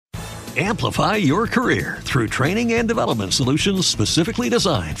Amplify your career through training and development solutions specifically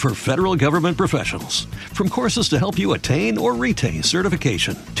designed for federal government professionals. From courses to help you attain or retain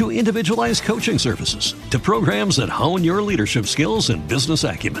certification, to individualized coaching services, to programs that hone your leadership skills and business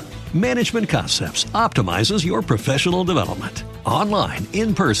acumen, Management Concepts optimizes your professional development. Online,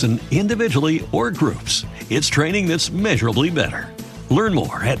 in person, individually, or groups, it's training that's measurably better. Learn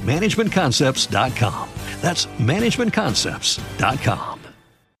more at managementconcepts.com. That's managementconcepts.com.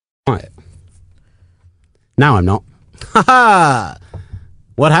 Right. Now I'm not. Ha ha!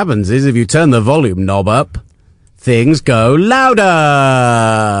 What happens is if you turn the volume knob up, things go louder.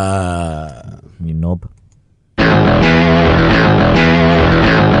 You knob.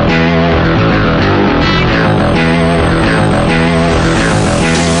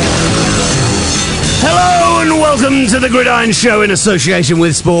 Hello and welcome to the Gridiron Show in association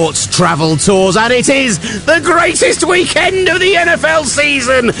with Sports Travel Tours, and it is the greatest weekend of the NFL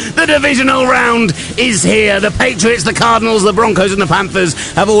season. The divisional round is here. The Patriots, the Cardinals, the Broncos and the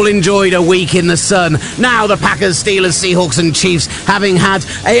Panthers have all enjoyed a week in the sun. Now the Packers, Steelers, Seahawks and Chiefs, having had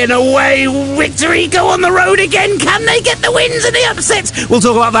an away victory, go on the road again. Can they get the wins and the upsets? We'll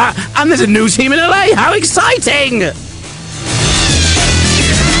talk about that. And there's a new team in LA. How exciting!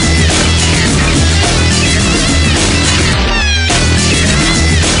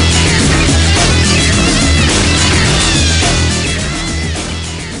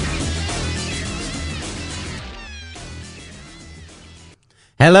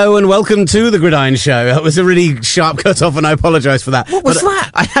 Hello and welcome to the Gridiron Show. That was a really sharp cut off and I apologise for that. What was that?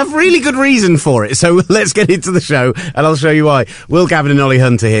 I have really good reason for it, so let's get into the show and I'll show you why. Will Gavin and Ollie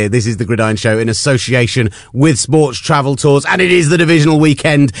Hunter here. This is the Gridiron Show in association with Sports Travel Tours, and it is the divisional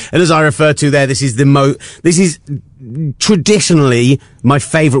weekend. And as I referred to there, this is traditionally my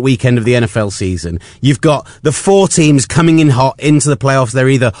favourite weekend of the NFL season. You've got the four teams coming in hot into the playoffs. They're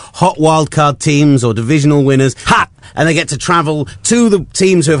either hot wildcard teams or divisional winners. And they get to travel to the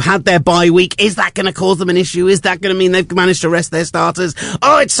teams who have had their bye week. Is that going to cause them an issue? Is that going to mean they've managed to rest their starters?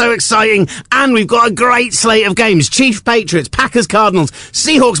 Oh, it's so exciting. And we've got a great slate of games. Chiefs, Patriots, Packers, Cardinals,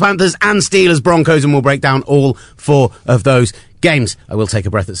 Seahawks, Panthers, and Steelers, Broncos, and we'll break down all four of those games. I will take a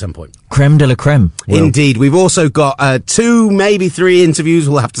breath at some point. Creme de la creme. Will. Indeed. We've also got 2, maybe 3 interviews.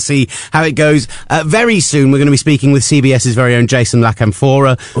 We'll have to see how it goes. Very soon, we're going to be speaking with CBS's very own Jason La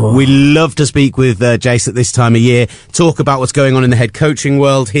Canfora. Oh. We love to speak with Jason at this time of year, talk about what's going on in the head coaching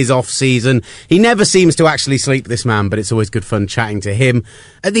world, his off-season. He never seems to actually sleep, this man, but it's always good fun chatting to him.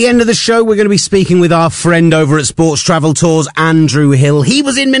 At the end of the show, we're going to be speaking with our friend over at Sports Travel Tours, Andrew Hill. He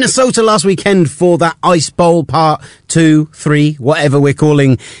was in Minnesota last weekend for that Ice Bowl Part 2, 3, whatever we're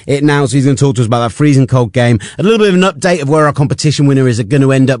calling it now. So he's going to talk to us about that freezing cold game. A little bit of an update of where our competition winner is going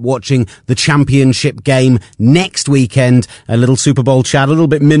to end up watching the championship game next weekend. A little Super Bowl chat, a little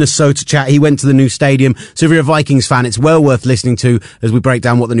bit Minnesota chat. He went to the new stadium. So if you're a Vikings fan, it's well worth listening to as we break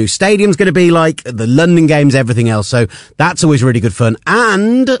down what the new stadium's going to be like, the London games, everything else. So that's always really good fun.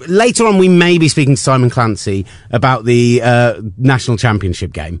 And later on, we may be speaking to Simon Clancy about the national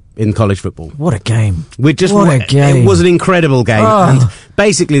championship game in college football. What a game. What a game. It was an incredible game. Oh. And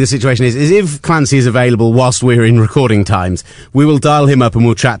basically the situation is if Clancy is available whilst we're in recording times, we will dial him up and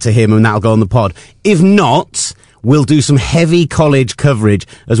we'll chat to him and that'll go on the pod. If not, we'll do some heavy college coverage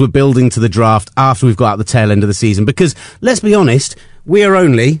as we're building to the draft after we've got out the tail end of the season. Because, let's be honest, we are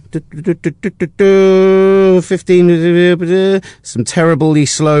only 15, some terribly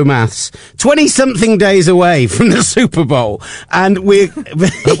slow maths, 20-something days away from the Super Bowl. And I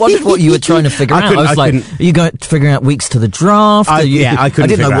wondered what you were trying to figure out. I was like, are you figuring out weeks to the draft? I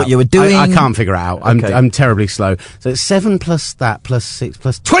didn't know what you were doing. I can't figure it out. I'm terribly slow. So it's 7 plus that plus 6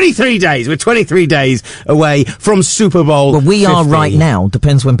 plus 23 days. We're 23 days away from Super Bowl. Well, we 50. are right now.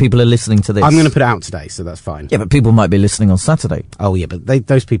 Depends when people are listening to this. I'm going to put it out today, so that's fine. Yeah, but people might be listening on Saturday. Oh, yeah, but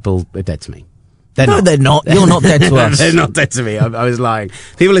those people are dead to me. They're not. You're not dead to us. They're not dead to me. I was lying.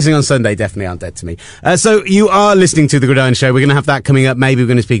 People listening on Sunday definitely aren't dead to me. So you are listening to The Gridiron Show. We're going to have that coming up. Maybe we're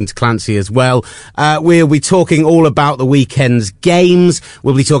going to be speaking to Clancy as well. We'll be talking all about the weekend's games.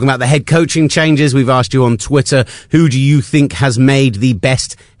 We'll be talking about the head coaching changes. We've asked you on Twitter, who do you think has made the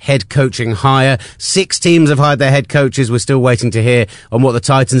best head coaching hire? 6 teams have hired their head coaches. We're still waiting to hear on what the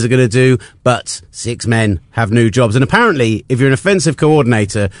Titans are going to do, but 6 men have new jobs. And apparently, if you're an offensive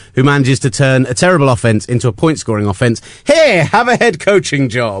coordinator who manages to turn a terrible offense into a point-scoring offense, here, have a head coaching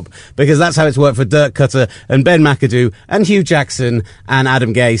job, because that's how it's worked for Dirk Cutter and Ben McAdoo and Hugh Jackson and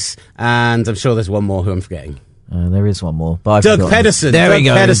Adam Gase, and I'm sure there's one more who I'm forgetting. There is one more. But Doug Pederson. There we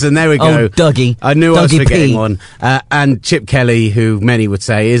go. Oh, Dougie. I knew I was forgetting P. one. And Chip Kelly, who many would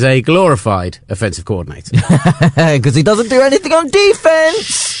say is a glorified offensive coordinator. Because he doesn't do anything on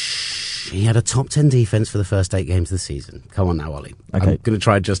defense. had a top 10 defense for the first 8 games of the season. Come on now, Ollie. Okay. I'm going to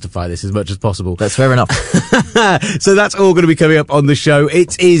try and justify this as much as possible. That's fair enough. So that's all going to be coming up on the show.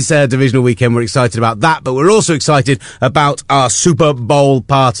 It is divisional weekend. We're excited about that, but we're also excited about our Super Bowl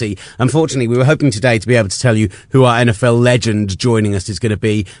party. Unfortunately, we were hoping today to be able to tell you who our NFL legend joining us is going to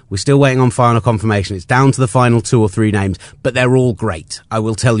be. We're still waiting on final confirmation. It's down to the final 2 or 3 names, but they're all great. I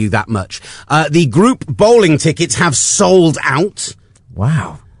will tell you that much. The group bowling tickets have sold out.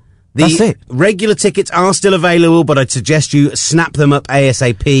 Wow. That's it. Regular tickets are still available, but I'd suggest you snap them up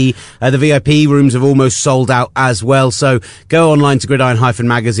ASAP. The VIP rooms have almost sold out as well. So go online to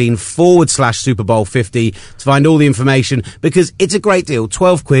gridiron-magazine/Super Bowl 50 to find all the information, because it's a great deal.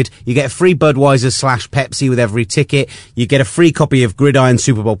 12 quid. You get a free Budweiser/Pepsi with every ticket. You get a free copy of Gridiron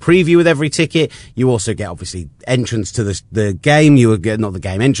Super Bowl Preview with every ticket. You also get, obviously, entrance to the game. You will get, not the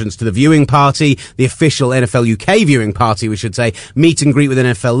game, entrance to the viewing party, the official NFL UK viewing party, we should say. Meet and greet with an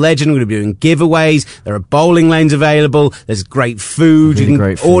NFL legend. We're going to be doing giveaways. There are bowling lanes available. There's great food. Really, you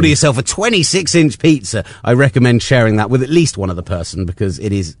can order yourself a 26-inch pizza. I recommend sharing that with at least one other person, because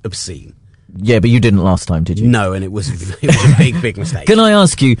it is obscene. Yeah, but you didn't last time, did you? No, and it was a big mistake. Can I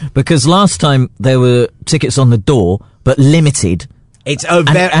ask you, because last time there were tickets on the door, but limited. It's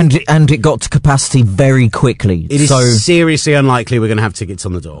and it got to capacity very quickly. It is seriously unlikely we're going to have tickets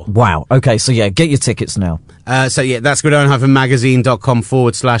on the door. Wow. Okay, so yeah, get your tickets now. That's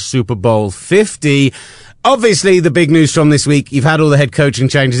gridiron-magazine.com/Super Bowl 50. Obviously, the big news from this week, you've had all the head coaching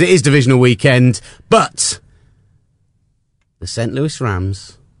changes. It is divisional weekend, but the St. Louis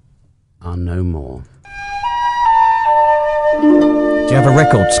Rams are no more. Do you have a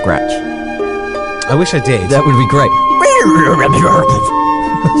record scratch? I wish I did. That would be great.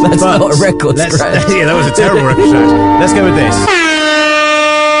 That's not a record scratch. Yeah, that was a terrible record scratch. Let's go with this.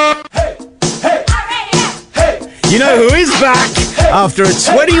 You know who is back after a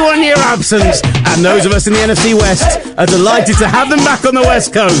 21-year absence, and those of us in the NFC West are delighted to have them back on the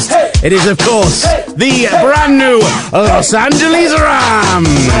West Coast. It is, of course, the brand new Los Angeles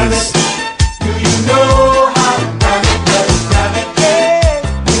Rams. Do you know how to ram it? Let's ram it, yeah.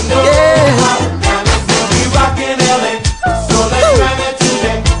 You know how to ram it. We'll be rocking LA, so let's ram it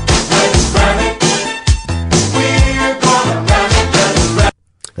today. Let's ram it. We're gonna ram it. Let's ram it.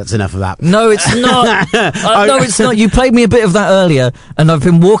 That's enough of that. No, it's not. No, it's not. You played me a bit of that earlier, and I've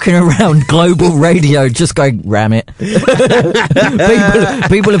been walking around global radio just going, ram it.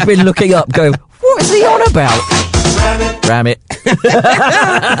 people have been looking up, going, what is he on about? Ram it.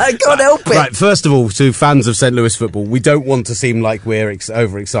 I can't help it. Right, first of all, to fans of St. Louis football, we don't want to seem like we're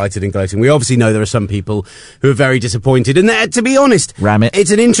overexcited and gloating. We obviously know there are some people who are very disappointed. And to be honest, ram it.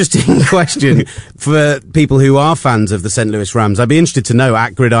 It's an interesting question for people who are fans of the St. Louis Rams. I'd be interested to know,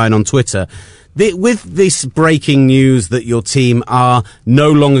 at Gridiron on Twitter, with this breaking news that your team are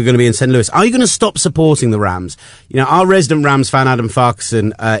no longer going to be in St. Louis, are you going to stop supporting the Rams? You know, our resident Rams fan, Adam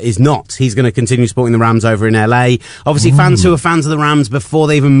Farquharson, is not. He's going to continue supporting the Rams over in LA. Obviously, fans who are fans of the Rams before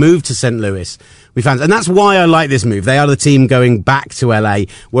they even moved to St. Louis, and that's why I like this move. They are the team going back to LA,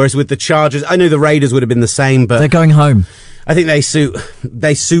 whereas with the Chargers, I know the Raiders would have been the same, but they're going home. I think they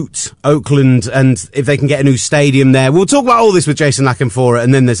suit Oakland, and if they can get a new stadium there. We'll talk about all this with Jason La Canfora,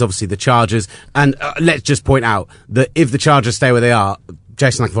 and then there's obviously the Chargers. And let's just point out that if the Chargers stay where they are,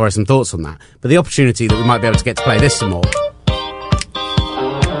 Jason La Canfora has some thoughts on that. But the opportunity that we might be able to get to play this some more,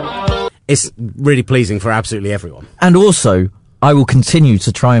 it's really pleasing for absolutely everyone. And also, I will continue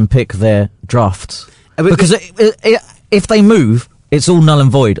to try and pick their drafts. Because if they move, it's all null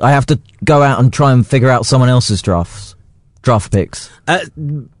and void. I have to go out and try and figure out someone else's draft picks.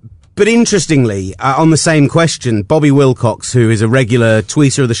 But interestingly, on the same question, Bobby Wilcox, who is a regular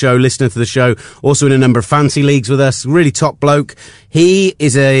tweeter of the show, listener to the show, also in a number of fantasy leagues with us, really top bloke. He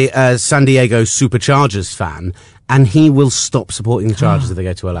is a San Diego Superchargers fan, and he will stop supporting the Chargers if they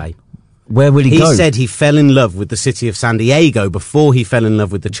go to LA. Where will he go? He said he fell in love with the city of San Diego before he fell in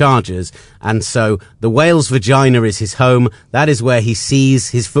love with the Chargers, and so the whale's vagina is his home. That is where he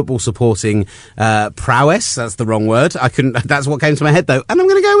sees his football supporting prowess. That's the wrong word. That's what came to my head though, and I'm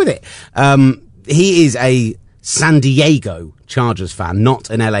going to go with it. He is a San Diego Chargers fan, not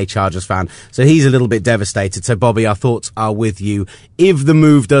an LA Chargers fan, so he's a little bit devastated. So Bobby, our thoughts are with you. If the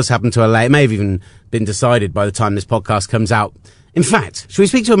move does happen to LA, it may have even been decided by the time this podcast comes out. In fact, should we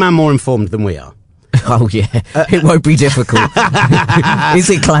speak to a man more informed than we are? Oh yeah, it won't be difficult. Is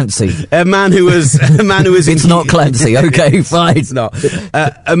it Clancy? A man who was. It's not Clancy. Okay, fine. It's not.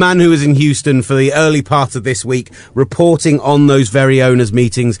 A man who was in Houston for the early part of this week, reporting on those very owners'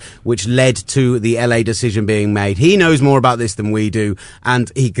 meetings, which led to the LA decision being made. He knows more about this than we do,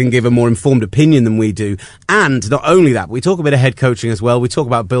 and he can give a more informed opinion than we do. And not only that, we talk a bit of head coaching as well. We talk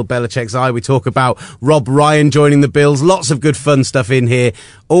about Bill Belichick's eye. We talk about Rob Ryan joining the Bills. Lots of good fun stuff in here.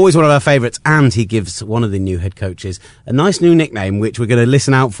 Always one of our favourites. And he gives one of the new head coaches a nice new nickname, which we're going to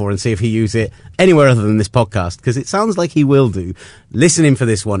listen out for and see if he uses it anywhere other than this podcast, because it sounds like he will do. Listen in for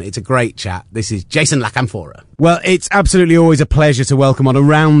this one. It's a great chat. This is Jason La Canfora. Well, it's absolutely always a pleasure to welcome on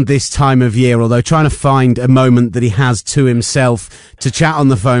around this time of year, although trying to find a moment that he has to himself to chat on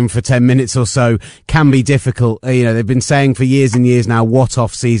the phone for 10 minutes or so can be difficult. They've been saying for years and years now, what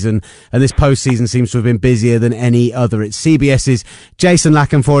off season, and this postseason seems to have been busier than any other. It's CBS's Jason La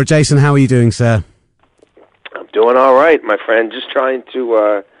Canfora. Jason, how are you doing, sir? I'm doing all right, my friend. Just trying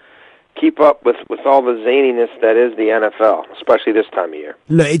to keep up with all the zaniness that is the NFL, especially this time of year.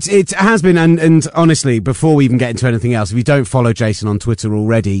 Look, it has been, and honestly, before we even get into anything else, if you don't follow Jason on Twitter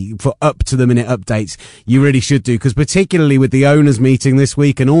already for up-to-the-minute updates, you really should do, because particularly with the owners' meeting this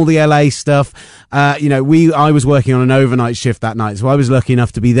week and all the LA stuff, I was working on an overnight shift that night, so I was lucky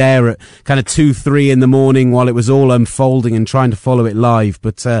enough to be there at kind of 2, 3 in the morning while it was all unfolding and trying to follow it live,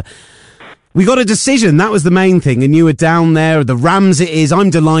 but we got a decision. That was the main thing. And you were down there. The Rams it is. I'm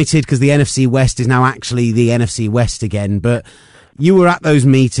delighted because the NFC West is now actually the NFC West again. But you were at those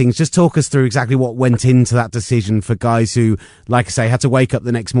meetings. Just talk us through exactly what went into that decision for guys who, like I say, had to wake up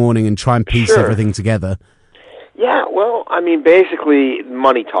the next morning and try and piece everything together. Yeah, well, I mean, basically,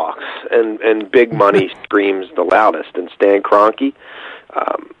 money talks, and big money screams the loudest. And Stan Kroenke,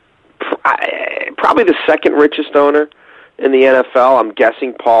 probably the second richest owner in the NFL. I'm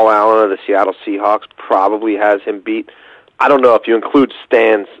guessing Paul Allen of the Seattle Seahawks probably has him beat. I don't know if you include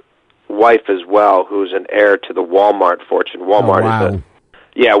Stan's wife as well, who's an heir to the Walmart fortune. Walmart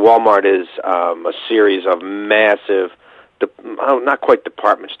Walmart is a series of massive, not quite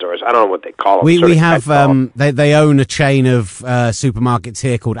department stores. I don't know what they call them. We have they own a chain of supermarkets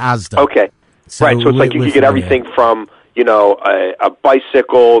here called Asda. Okay, so right. So it's like you can get everything from a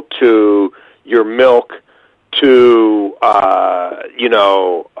bicycle to your milk to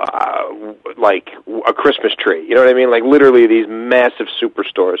like a Christmas tree. You know what I mean? Like literally these massive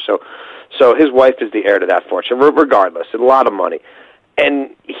superstores. So his wife is the heir to that fortune. Regardless, it's a lot of money, and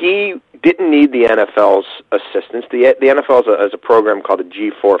he didn't need the NFL's assistance. The NFL is a program called the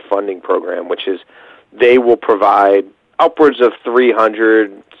G4 funding program, which is they will provide upwards of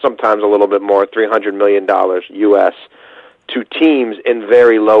 300, sometimes a little bit more, $300 million U.S. to teams in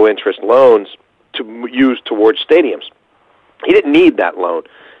very low interest loans to use towards stadiums. He didn't need that loan.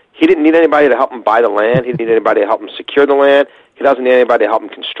 He didn't need anybody to help him buy the land. He didn't need anybody to help him secure the land. He doesn't need anybody to help him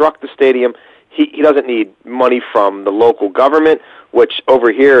construct the stadium. He doesn't need money from the local government, which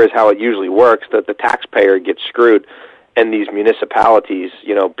over here is how it usually works, that the taxpayer gets screwed, and these municipalities,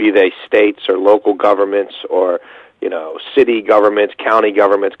 be they states or local governments or, city governments, county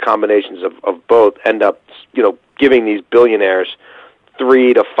governments, combinations of both, end up, giving these billionaires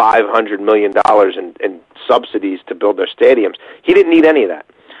 $300 to $500 million in subsidies to build their stadiums. He didn't need any of that.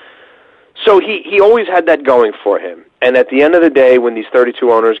 So he always had that going for him. And at the end of the day, when these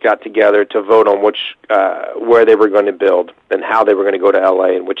 32 owners got together to vote on where they were going to build and how they were going to go to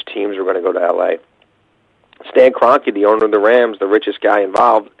L.A. and which teams were going to go to L.A., Stan Kroenke, the owner of the Rams, the richest guy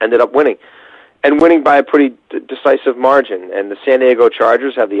involved, ended up winning. And winning by a pretty decisive margin. And the San Diego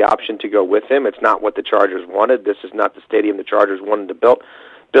Chargers have the option to go with him. It's not what the Chargers wanted. This is not the stadium the Chargers wanted to build.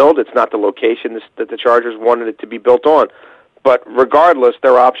 It's not the location that the Chargers wanted it to be built on. But regardless,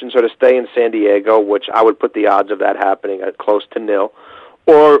 their options are to stay in San Diego, which I would put the odds of that happening at close to nil,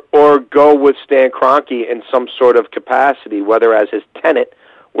 or go with Stan Kroenke in some sort of capacity, whether as his tenant,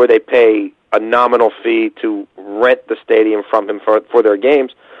 where they pay a nominal fee to rent the stadium from him for their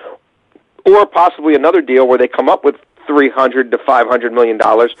games, or possibly another deal where they come up with $300 to $500 million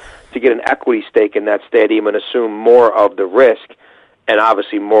to get an equity stake in that stadium and assume more of the risk and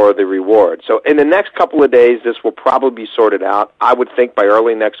obviously more of the reward. So in the next couple of days, this will probably be sorted out. I would think by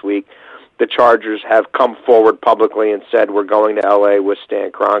early next week, the Chargers have come forward publicly and said we're going to L.A. with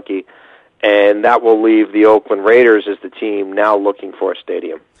Stan Kroenke, and that will leave the Oakland Raiders as the team now looking for a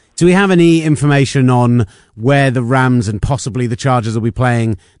stadium. Do we have any information on where the Rams and possibly the Chargers will be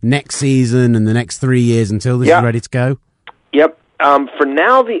playing next season and the next 3 years until this is ready to go? Yep. For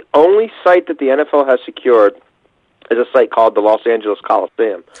now, the only site that the NFL has secured is a site called the Los Angeles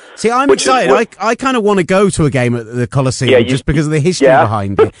Coliseum. See, I'm excited. I kind of want to go to a game at the Coliseum just because of the history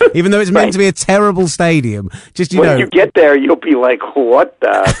behind it. Even though it's meant to be a terrible stadium. Just, when you get there, you'll be like, what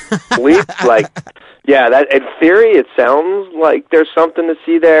the bleep? Like, yeah, that in theory, it sounds like there's something to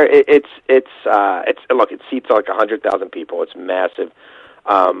see there. It's look, it seats like 100,000 people. It's massive.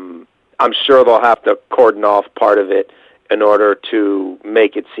 I'm sure they'll have to cordon off part of it in order to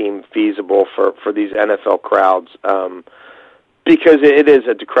make it seem feasible for these NFL crowds, because it is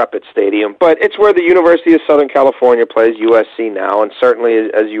a decrepit stadium. But it's where the University of Southern California plays, USC now, and certainly,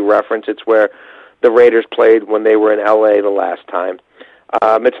 as you reference, it's where the Raiders played when they were in L.A. the last time.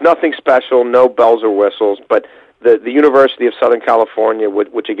 It's nothing special, no bells or whistles, but the University of Southern California,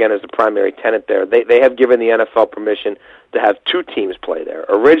 which again is the primary tenant there, they have given the NFL permission to have two teams play there.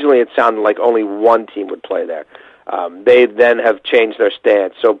 Originally, it sounded like only one team would play there. They then have changed their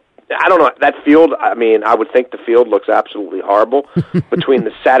stance. So, I don't know, that field, I mean, I would think the field looks absolutely horrible between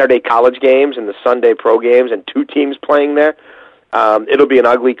the Saturday college games and the Sunday pro games and two teams playing there. It'll be an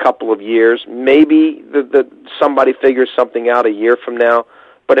ugly couple of years. Maybe somebody figures something out a year from now,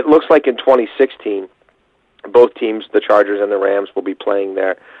 but it looks like in 2016, both teams, the Chargers and the Rams, will be playing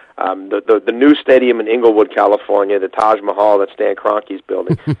there. The new stadium in Inglewood, California, the Taj Mahal that Stan Kroenke's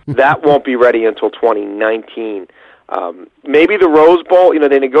building, that won't be ready until 2019. Maybe the Rose Bowl,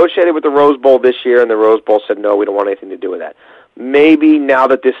 they negotiated with the Rose Bowl this year, and the Rose Bowl said, no, we don't want anything to do with that. Maybe now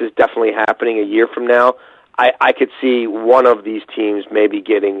that this is definitely happening a year from now, I could see one of these teams maybe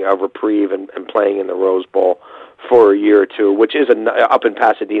getting a reprieve and playing in the Rose Bowl for a year or two, which is up in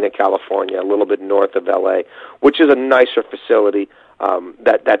Pasadena, California, a little bit north of L.A., which is a nicer facility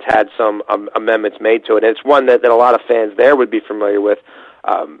that's had some amendments made to it. And it's one that a lot of fans there would be familiar with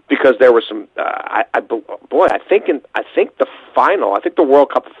because there were some. I think the World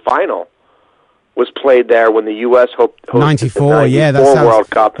Cup final was played there when the U.S. hosted 94, the 94 that World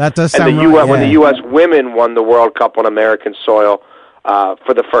Cup. That does and sound the right, when the U.S. women won the World Cup on American soil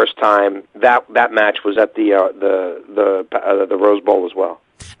for the first time, that match was at the Rose Bowl as well.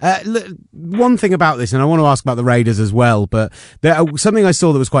 One thing about this, and I want to ask about the Raiders as well, but something I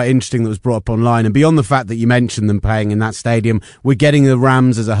saw that was quite interesting that was brought up online, and beyond the fact that you mentioned them playing in that stadium, we're getting the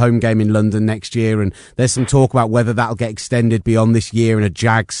Rams as a home game in London next year, and there's some talk about whether that'll get extended beyond this year in a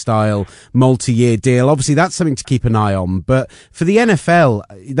Jag-style multi-year deal. Obviously, that's something to keep an eye on, but for the NFL,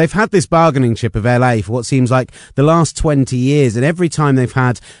 they've had this bargaining chip of LA for what seems like the last 20 years, and every time they've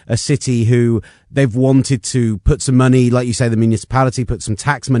had a city who they've wanted to put some money, like you say, the municipality, put some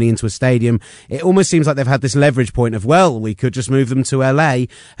tax money into a stadium, it almost seems like they've had this leverage point of, well, we could just move them to LA.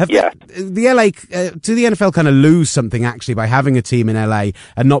 Do the NFL kind of lose something actually by having a team in LA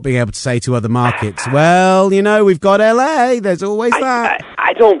and not being able to say to other markets, well, we've got LA, there's always that?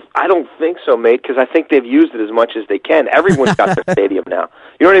 I don't think so, mate, because I think they've used it as much as they can. Everyone's got their stadium now.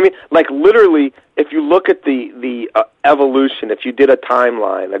 You know what I mean? Like, literally, if you look at the evolution, if you did a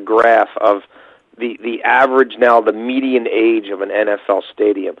timeline, a graph of the average now, the median age of an NFL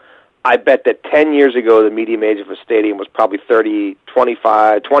stadium, I bet that 10 years ago, the median age of a stadium was probably 20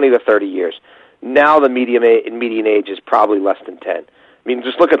 to 30 years. Now the median age is probably less than 10. I mean,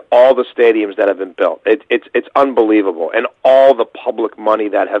 just look at all the stadiums that have been built. It's unbelievable. And all the public money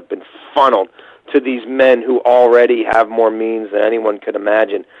that have been funneled to these men who already have more means than anyone could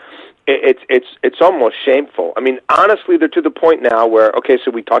imagine. It's almost shameful. I mean, honestly, they're to the point now where, okay,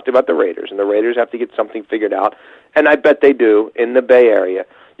 so we talked about the Raiders, and the Raiders have to get something figured out, and I bet they do in the Bay Area.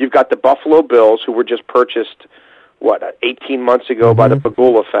 You've got the Buffalo Bills, who were just purchased, 18 months ago by the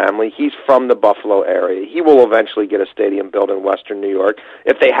Pagula family. He's from the Buffalo area. He will eventually get a stadium built in Western New York.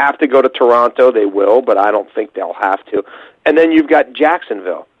 If they have to go to Toronto, they will, but I don't think they'll have to. And then you've got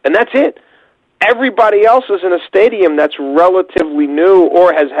Jacksonville, and that's it. Everybody else is in a stadium that's relatively new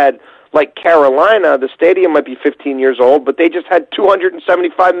or has had, like Carolina, the stadium might be 15 years old, but they just had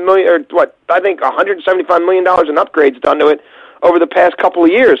 $275 million, $175 million in upgrades done to it over the past couple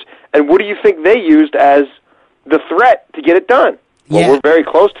of years. And what do you think they used as the threat to get it done? Well, we're very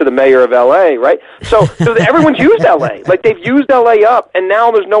close to the mayor of L.A., right? So everyone's used L.A. Like, they've used L.A. up, and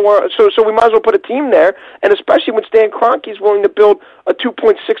now there's nowhere. So we might as well put a team there, and especially when Stan Kroenke's willing to build a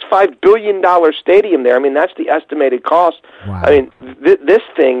 $2.65 billion stadium there. I mean, that's the estimated cost. Wow. I mean, this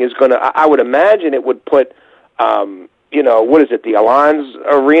thing is going to, I would imagine it would put, what is it, the Allianz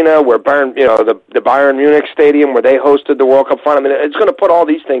Arena, where Bayern, the Bayern Munich Stadium, where they hosted the World Cup final. I mean, it's going to put all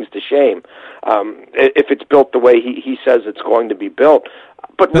these things to shame. If it's built the way he says it's going to be built.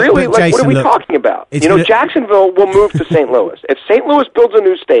 But really, Jason, what are we talking about? Jacksonville will move to St. Louis. If St. Louis builds a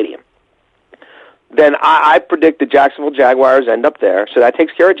new stadium, then I predict the Jacksonville Jaguars end up there, so that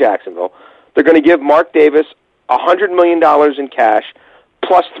takes care of Jacksonville. They're going to give Mark Davis $100 million in cash,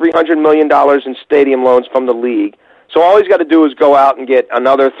 plus $300 million in stadium loans from the league. So all he's got to do is go out and get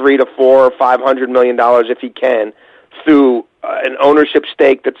another $300 to $400 or $500 million if he can through an ownership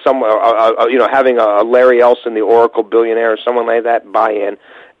stake that having a Larry Ellison, the Oracle billionaire, or someone like that buy in,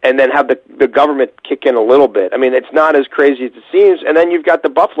 and then have the government kick in a little bit. I mean, it's not as crazy as it seems. And then you've got the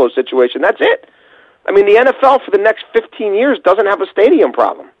Buffalo situation. That's it. I mean, the NFL for the next 15 years doesn't have a stadium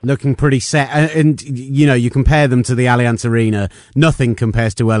problem. Looking pretty set. And you compare them to the Allianz Arena. Nothing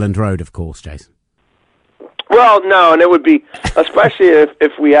compares to Elland Road, of course, Jason. Well, no, and it would be, especially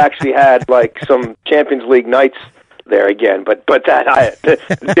if we actually had, like, some Champions League nights there again. But dare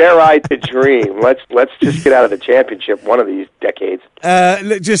I to dream. Let's just get out of the championship one of these decades.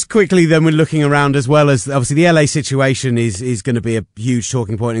 Just quickly, then, we're looking around as well as obviously the LA situation is going to be a huge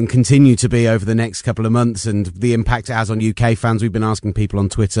talking point and continue to be over the next couple of months, and the impact it has on UK fans. We've been asking people on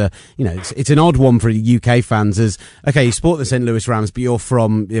Twitter. It's an odd one for UK fans. As okay, you support the St. Louis Rams, but you're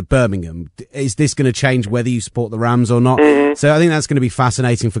from Birmingham. Is this going to change whether you support the Rams or not? Mm-hmm. So I think that's going to be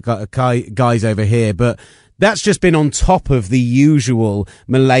fascinating for guys over here, but. That's just been on top of the usual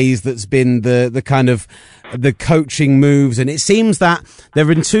malaise that's been the kind of the coaching moves. And it seems that there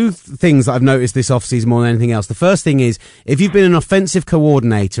have been two things that I've noticed this offseason more than anything else. The first thing is, if you've been an offensive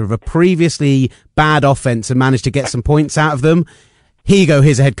coordinator of a previously bad offense and managed to get some points out of them, here you go,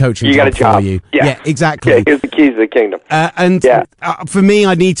 here's a head coaching job for you. Yeah, exactly. Yeah, here's the keys to the kingdom. For me,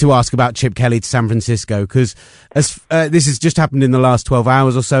 I need to ask about Chip Kelly to San Francisco, because this has just happened in the last 12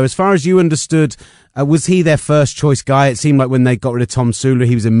 hours or so. As far as you understood, was he their first choice guy? It seemed like when they got rid of Tom Sula,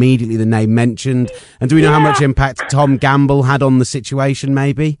 he was immediately the name mentioned. And do we know how much impact Tom Gamble had on the situation,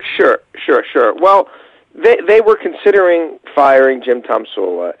 maybe? Sure. Well, they were considering firing Jim Tom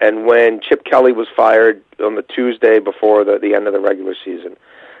Sula, and when Chip Kelly was fired on the Tuesday before the end of the regular season,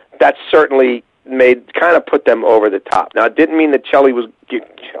 that certainly put them over the top. Now, it didn't mean that Chip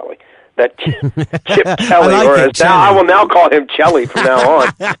Kelly, I will now call him Chelly from now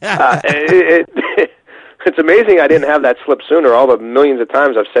on. It's amazing I didn't have that slip sooner, all the millions of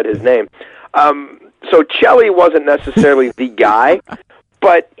times I've said his name. So Chelly wasn't necessarily the guy,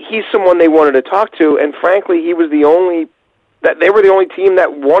 but he's someone they wanted to talk to, and frankly, they were the only team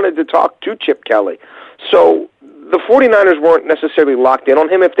that wanted to talk to Chip Kelly. So the 49ers weren't necessarily locked in on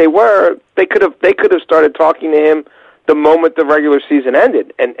him. If they were, they could have started talking to him the moment the regular season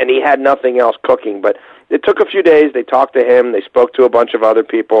ended, and he had nothing else cooking. But it took a few days. They talked to him. They spoke to a bunch of other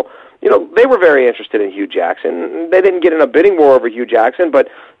people. They were very interested in Hugh Jackson. They didn't get in a bidding war over Hugh Jackson, but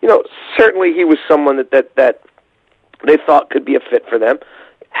certainly he was someone that they thought could be a fit for them,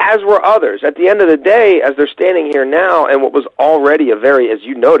 as were others. At the end of the day, as they're standing here now, and what was already a very, as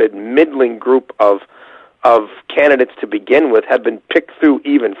you noted, middling group of candidates to begin with have been picked through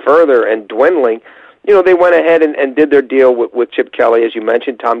even further and dwindling. They went ahead and did their deal with Chip Kelly, as you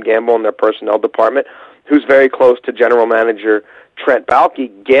mentioned, Tom Gamble in their personnel department, who's very close to general manager Trent Baalke.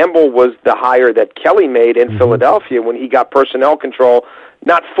 Gamble was the hire that Kelly made in Philadelphia when he got personnel control,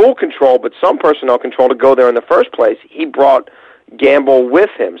 not full control, but some personnel control to go there in the first place. He brought Gamble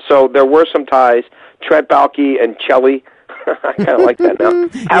with him. So there were some ties. Trent Baalke and Chelly, I kind of like that now,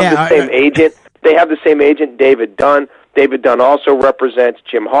 have the same agent. They have the same agent, David Dunn. David Dunn also represents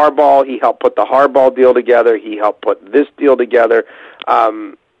Jim Harbaugh. He helped put the Harbaugh deal together. He helped put this deal together.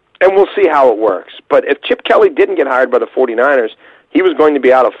 And we'll see how it works. But if Chip Kelly didn't get hired by the 49ers, he was going to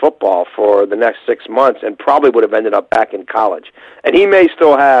be out of football for the next 6 months and probably would have ended up back in college. And he may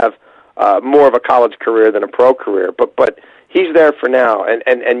still have more of a college career than a pro career, but he's there for now.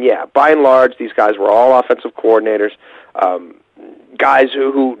 And yeah, by and large, these guys were all offensive coordinators, guys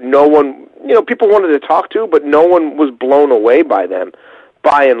who no one, people wanted to talk to, but no one was blown away by them,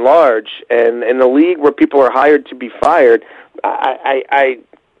 by and large. And in a league where people are hired to be fired, I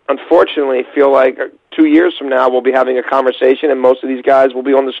unfortunately feel like 2 years from now we'll be having a conversation and most of these guys will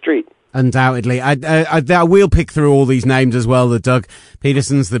be on the street. Undoubtedly. I will pick through all these names as well, the Doug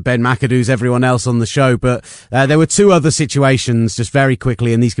Petersons, the Ben McAdoo's, everyone else on the show, but there were two other situations just very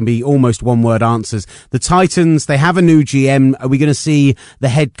quickly, and these can be almost one-word answers. The Titans, they have a new GM. Are we going to see the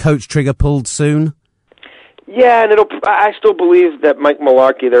head coach trigger pulled soon? Yeah, and I still believe that Mike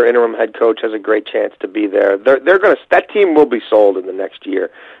Mularkey, their interim head coach, has a great chance to be there. That team will be sold in the next year,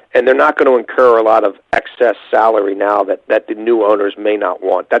 and they're not going to incur a lot of excess salary now that the new owners may not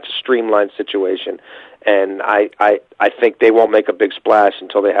want. That's a streamlined situation, and I think they won't make a big splash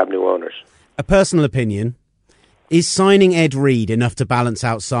until they have new owners. A personal opinion, is signing Ed Reed enough to balance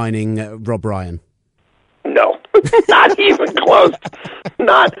out signing Rob Ryan? No, not even close.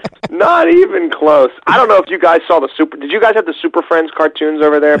 Not even close. I don't know if you guys saw did you guys have the Super Friends cartoons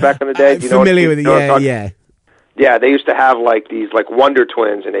over there back in the day? I'm familiar with it, yeah. Yeah, they used to have like these like Wonder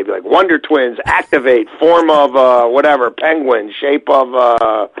Twins, and they'd be like, Wonder Twins, activate, form of whatever, penguin, shape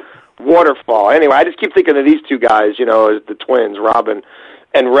of waterfall. Anyway, I just keep thinking of these two guys, you know, as the twins, Robin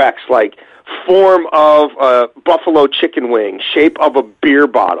and Rex, like form of a buffalo chicken wing, shape of a beer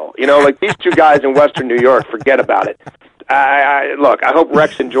bottle. You know, like these two guys in Western New York, forget about it. Look, I hope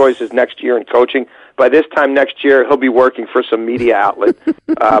Rex enjoys his next year in coaching. By this time next year, he'll be working for some media outlet,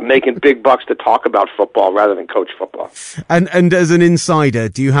 making big bucks to talk about football rather than coach football. And as an insider,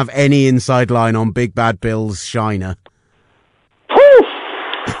 do you have any inside line on Big Bad Bill's Shiner? Poof!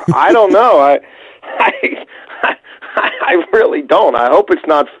 I don't know. I really don't. I hope it's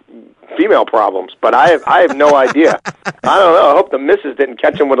not female problems, but I have no idea. I don't know. I hope the missus didn't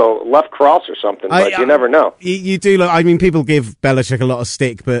catch him with a left cross or something, but you never know. You do look, I mean, people give Belichick a lot of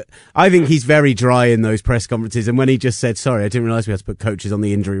stick, but I think he's very dry in those press conferences, and when he just said, sorry, I didn't realise we had to put coaches on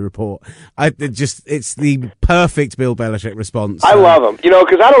the injury report, it's the perfect Bill Belichick response. I love him, you know,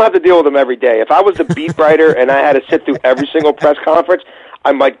 because I don't have to deal with him every day. If I was the beat writer and I had to sit through every single press conference,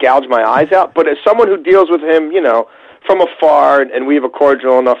 I might gouge my eyes out, but as someone who deals with him, you know, from afar, and we have a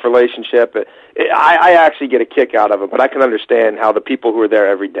cordial enough relationship, I actually get a kick out of it, but I can understand how the people who are there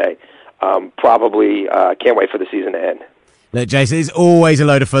every day probably can't wait for the season to end. Look, Jason, it's always a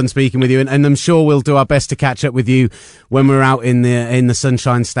load of fun speaking with you, and I'm sure we'll do our best to catch up with you when we're out in the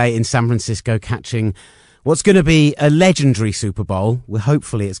Sunshine State in San Francisco catching what's going to be a legendary Super Bowl. Well,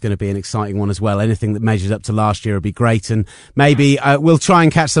 hopefully it's going to be an exciting one as well. Anything that measures up to last year will be great. And maybe we'll try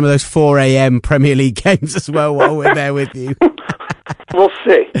and catch some of those 4 a.m. Premier League games as well while we're there with you. We'll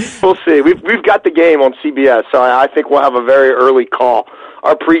see. We'll see. We've got the game on CBS, so I think we'll have a very early call.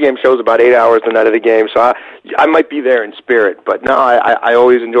 Our pregame show's about 8 hours the night of the game, so I might be there in spirit. But no, I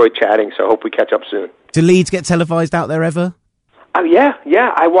always enjoy chatting, so I hope we catch up soon. Do Leeds get televised out there ever? Oh yeah.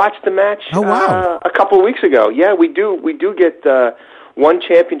 I watched the match. Oh wow! A couple of weeks ago. Yeah, we do get one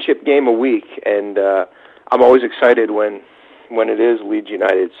championship game a week, and I'm always excited when it is Leeds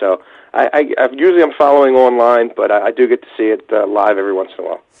United. So usually I'm following online, but I do get to see it live every once in a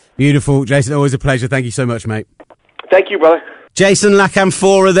while. Beautiful, Jason. Always a pleasure. Thank you so much, mate. Thank you, brother. Jason La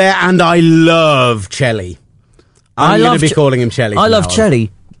Canfora there, and I love Chelly. I'm going to be calling him Chelly. I love Chelly,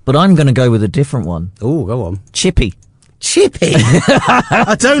 but I'm going to go with a different one. Oh, go on. Chippy.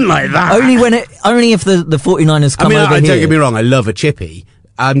 I don't like that. Only if the 49ers come over here. Don't get me wrong, I love a Chippy.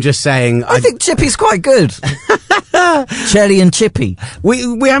 I'm just saying... I think Chippy's quite good. Chelly and Chippy. We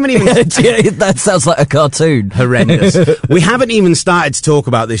haven't even... That sounds like a cartoon. Horrendous. We haven't even started to talk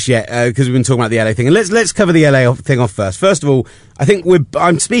about this yet, because we've been talking about the LA thing. And let's cover the LA thing off first. First of all, I think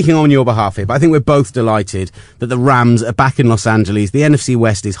I'm speaking on your behalf here, but I think we're both delighted that the Rams are back in Los Angeles. The NFC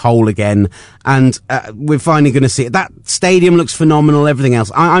West is whole again, and we're finally going to see it. That stadium looks phenomenal, everything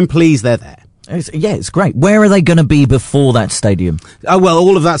else. I'm pleased they're there. It's great. Where are they going to be before that stadium? Well,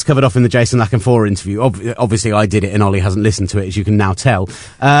 all of that's covered off in the Jason La Canfora interview. Obviously, I did it, and Ollie hasn't listened to it, as you can now tell.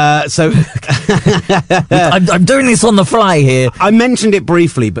 So I'm doing this on the fly here. I mentioned it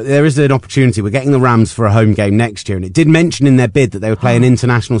briefly, but there is an opportunity. We're getting the Rams for a home game next year, and it did mention in their bid that they would play an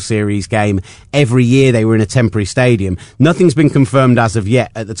international series game every year. They were in a temporary stadium. Nothing's been confirmed as of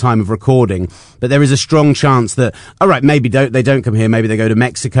yet at the time of recording, but there is a strong chance that, all right, maybe they don't come here. Maybe they go to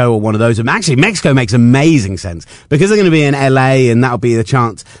Mexico or one of those. And actually, Mexico makes amazing sense because they're going to be in LA, and that'll be the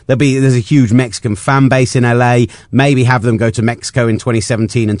chance. There's a huge Mexican fan base in LA. Maybe have them go to Mexico in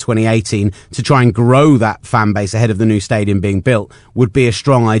 2017 and 2018 to try and grow that fan base ahead of the new stadium being built would be a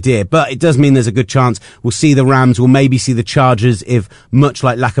strong idea. But it does mean there's a good chance we'll see the Rams. We'll maybe see the Chargers if, much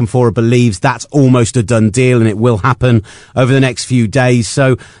like La Canfora believes, that's almost a done deal and it will happen over the next few days.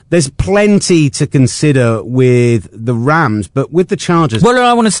 So there's plenty to consider with the Rams, but with the Chargers. Well,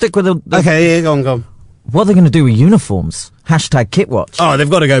 I want to stick with the Okay, yeah, go on. What are they going to do with uniforms? #KitWatch. Oh, they've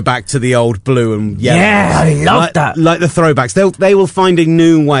got to go back to the old blue and yellow. Yeah, I love that. Like the throwbacks. They will find a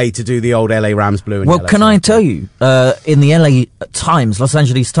new way to do the old LA Rams blue and yellow. Well, can I tell you, in the LA Times, Los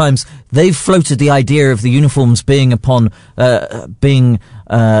Angeles Times, they've floated the idea of the uniforms being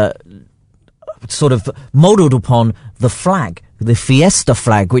sort of modelled upon the flag, the Fiesta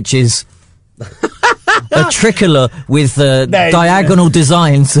flag, which is a tricolor with diagonal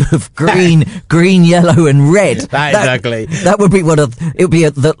designs of green, yellow, and red. Exactly. That would be it would be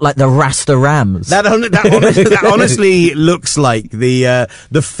like the Rasta Rams. That honestly looks like the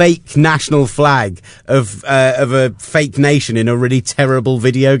fake national flag of a fake nation in a really terrible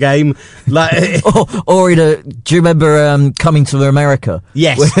video game. Like, or do you remember Coming to America?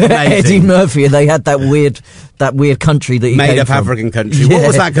 Yes, Eddie Murphy, and they had that weird country that he made came up from. African country. Yeah. What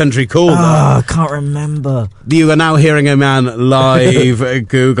was that country called? I can't remember. remember. You are now hearing a man live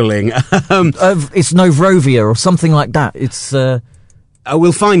Googling. It's Novrovia or something like that. It's...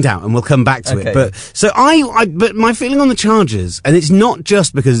 we'll find out and we'll come back to it. But so but my feeling on the Chargers, and it's not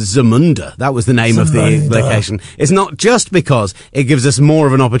just because Zamunda, that was the name of the location. It's not just because it gives us more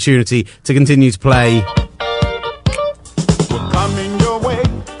of an opportunity to continue to play. Coming your way,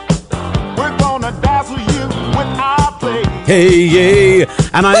 we're gonna dazzle you with our play. Hey, yeah.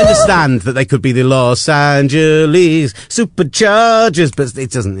 And I understand that they could be the Los Angeles Superchargers, but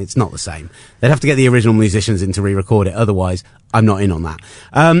it's not the same. They'd have to get the original musicians in to re-record it. Otherwise, I'm not in on that.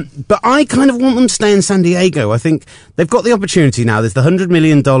 But I kind of want them to stay in San Diego. I think they've got the opportunity now. There's the $100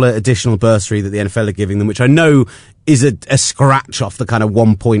 million additional bursary that the NFL are giving them, which I know is a scratch off the kind of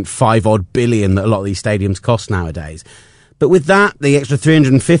 1.5 odd billion that a lot of these stadiums cost nowadays. But with that, the extra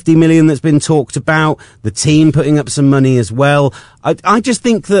 $350 million that's been talked about, the team putting up some money as well, I just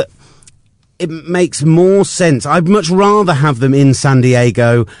think that it makes more sense. I'd much rather have them in San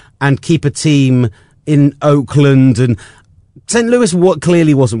Diego and keep a team in Oakland. And St. Louis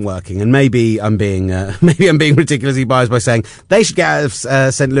clearly wasn't working, and maybe I'm being ridiculously biased by saying they should get out of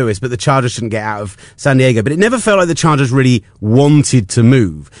St. Louis, but the Chargers shouldn't get out of San Diego. But it never felt like the Chargers really wanted to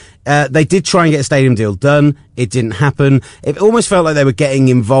move. They did try and get a stadium deal done. It didn't happen. It almost felt like they were getting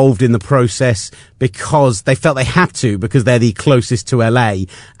involved in the process because they felt they had to, because they're the closest to LA.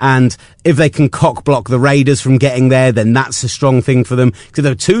 And if they can cock block the Raiders from getting there, then that's a strong thing for them. Because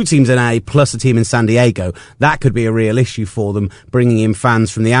there are two teams in LA plus a team in San Diego. That could be a real issue for them, bringing in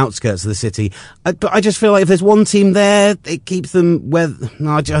fans from the outskirts of the city. But I just feel like if there's one team there, it keeps them where...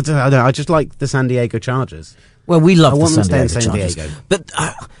 No, I don't know. I just like the San Diego Chargers. Well, we love the San Diego Chargers. But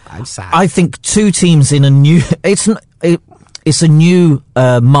I'm sad. I think two teams in a new... It's a new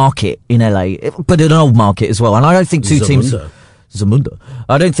market in LA, but an old market as well. And I don't think two teams... Zamunda.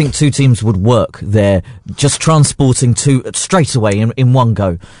 I don't think two teams would work there, just transporting two straight away in one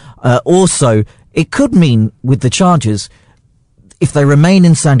go. Also, it could mean with the Chargers, if they remain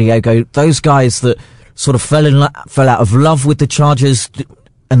in San Diego, those guys that sort of fell out of love with the Chargers,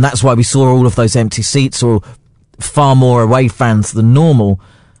 and that's why we saw all of those empty seats or far more away fans than normal,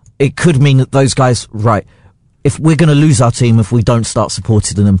 it could mean that those guys, right, if we're going to lose our team if we don't start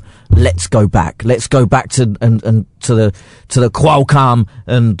supporting them, let's go back. Let's go back to the Qualcomm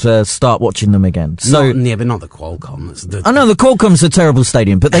and start watching them again. So but not the Qualcomm. I know the Qualcomm's a terrible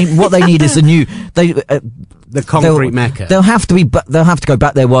stadium, but what they need is a new the concrete mecca. They'll have to go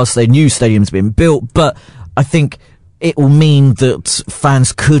back there whilst their new stadium's been built. But I think it will mean that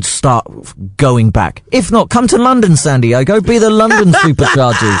fans could start going back. If not, come to London, San Diego. Be the London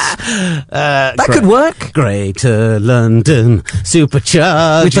Superchargers. That could work. Greater London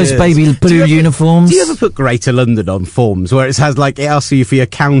Superchargers. With those baby blue uniforms. Do you ever put Greater London on forms where it has it asks you for your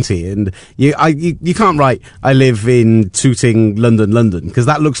county, and you can't write I live in Tooting, London, because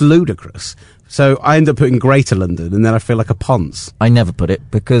that looks ludicrous. So I end up putting Greater London, and then I feel like a ponce. I never put it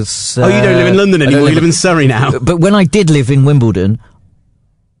because... you don't live in London anymore, you live in Surrey now. But when I did live in Wimbledon,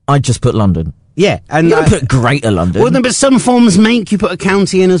 I just put London. Yeah. And you don't put Greater London. Well, no, but some forms make you put a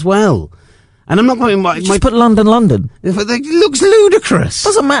county in as well. And I'm not going... Just put London. It looks ludicrous.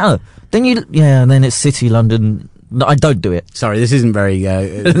 Doesn't matter. And then it's City London... No, I don't do it. Sorry, this isn't very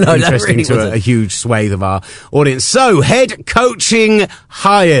interesting really to a huge swathe of our audience. So, head coaching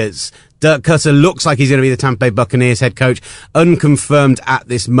hires. Dirk Cutter looks like he's going to be the Tampa Bay Buccaneers head coach. Unconfirmed at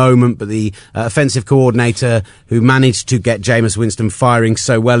this moment, but the offensive coordinator who managed to get Jameis Winston firing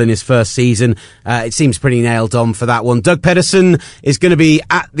so well in his first season, it seems pretty nailed on for that one. Doug Pederson is going to be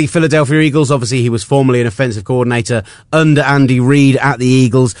at the Philadelphia Eagles. Obviously, he was formerly an offensive coordinator under Andy Reid at the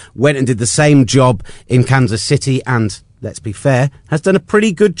Eagles, went and did the same job in Kansas City, and let's be fair, has done a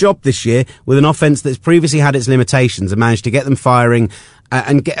pretty good job this year with an offense that's previously had its limitations and managed to get them firing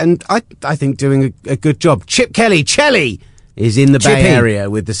and I think doing a good job. Chip Kelly, Chelly, is in the Bay Area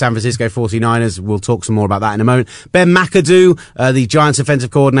with the San Francisco 49ers. We'll talk some more about that in a moment. Ben McAdoo, the Giants offensive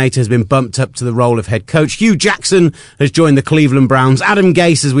coordinator, has been bumped up to the role of head coach. Hugh Jackson has joined the Cleveland Browns. Adam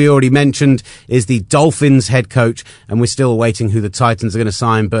Gase, as we already mentioned, is the Dolphins head coach, and we're still waiting who the Titans are going to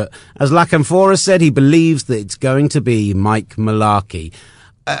sign. But as La Canfora said, he believes that it's going to be Mike Mularkey.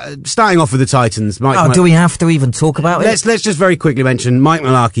 Starting off with the Titans, do we have to even talk about it? Let's just very quickly mention Mike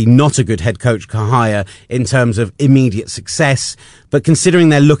Mularkey, not a good head coach hire in terms of immediate success, but considering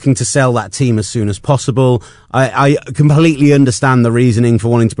they're looking to sell that team as soon as possible, I completely understand the reasoning for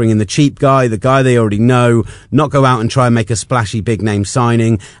wanting to bring in the cheap guy, the guy they already know, not go out and try and make a splashy big name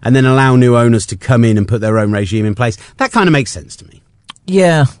signing, and then allow new owners to come in and put their own regime in place. That kind of makes sense to me.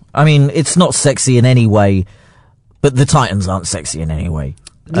 Yeah, I mean, it's not sexy in any way, but the Titans aren't sexy in any way.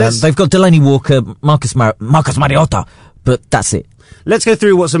 They've got Delaney Walker, Marcus Mariota, but that's it. Let's go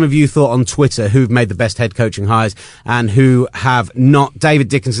through what some of you thought on Twitter, who've made the best head coaching hires and who have not. David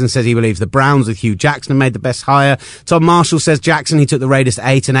Dickinson says he believes the Browns with Hugh Jackson have made the best hire. Tom Marshall says Jackson, he took the Raiders to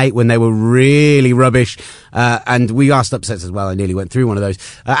 8-8 when they were really rubbish. And we asked upsets as well. I nearly went through one of those.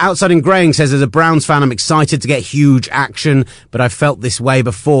 Outside in Graying says, as a Browns fan, I'm excited to get huge action, but I felt this way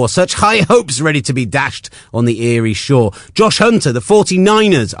before. Such high hopes ready to be dashed on the Erie shore. Josh Hunter, the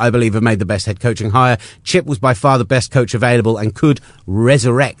 49ers, I believe, have made the best head coaching hire. Chip was by far the best coach available and could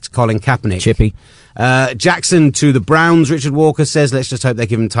resurrect Colin Kaepernick. Chippy. Jackson to the Browns. Richard Walker says, let's just hope they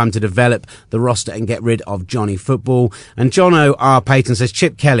give him time to develop the roster and get rid of Johnny Football. And Jono R. Payton says,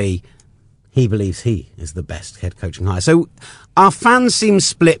 Chip Kelly, he believes he is the best head coaching hire. So our fans seem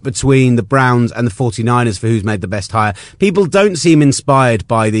split between the Browns and the 49ers for who's made the best hire. People don't seem inspired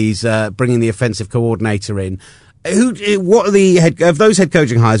by these, bringing the offensive coordinator in. What are the of those head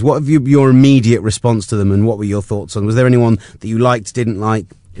coaching hires? What have your immediate response to them, and what were your thoughts on? Was there anyone that you liked, didn't like,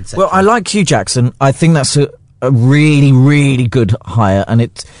 etc.? Well, I like Hugh Jackson. I think that's a really, really good hire, and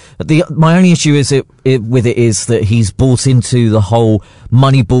my only issue is with it is that he's bought into the whole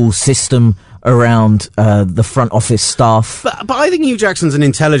Moneyball system around the front office staff. But I think Hugh Jackson's an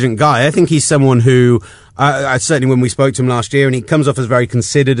intelligent guy. I think he's someone who, certainly when we spoke to him last year, and he comes off as very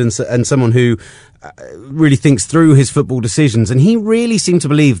considered and someone who really thinks through his football decisions. And he really seemed to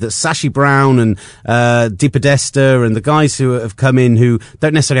believe that Sashi Brown and DePodesta and the guys who have come in who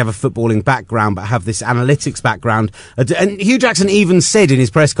don't necessarily have a footballing background but have this analytics background. And Hugh Jackson even said in his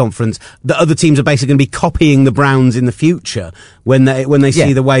press conference that other teams are basically going to be copying the Browns in the future when they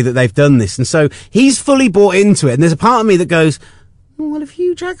see the way that they've done this. And so he's fully bought into it. And there's a part of me that goes, well, if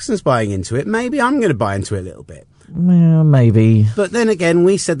Hugh Jackson's buying into it, maybe I'm going to buy into it a little bit. Yeah, maybe. But then again,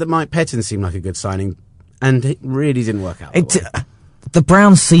 we said that Mike Pettin seemed like a good signing, and it really didn't work out. The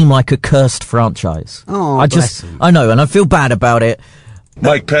Browns seem like a cursed franchise. Oh, I know, and I feel bad about it.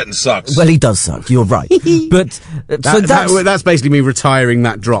 Mike Pettin sucks. Well, he does suck. You're right. But that's basically me retiring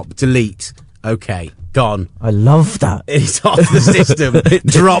that drop. Delete. Okay. Gone. I love that. It's off the system.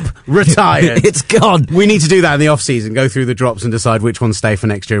 Drop. Retired. It's gone. We need to do that in the off season. Go through the drops and decide which ones stay for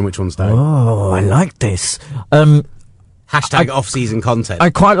next year and which ones don't. Oh, I like this. Hashtag off season content. I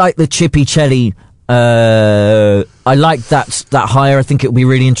quite like the Chippy Chelly. I like that hire. I think it will be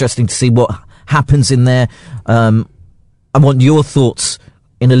really interesting to see what happens in there. I want your thoughts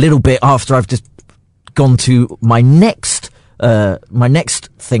in a little bit after I've just gone to my next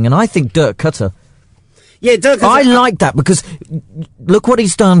thing, and I think Dirk Cutter. Yeah, Dirk. I like that because look what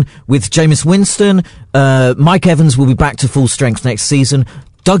he's done with Jameis Winston. Mike Evans will be back to full strength next season.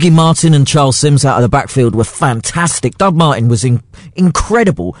 Dougie Martin and Charles Sims out of the backfield were fantastic. Doug Martin was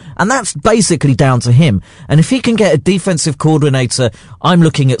incredible, and that's basically down to him. And if he can get a defensive coordinator, I'm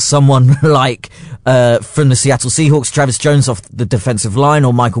looking at someone like from the Seattle Seahawks, Travis Jones off the defensive line,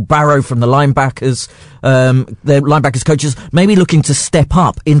 or Michael Barrow from the linebackers, their linebackers coaches, maybe looking to step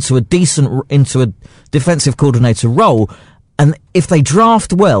up into a defensive coordinator role. And if they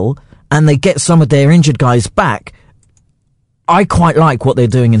draft well and they get some of their injured guys back, I quite like what they're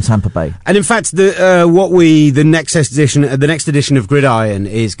doing in Tampa Bay. And in fact, the next edition of Gridiron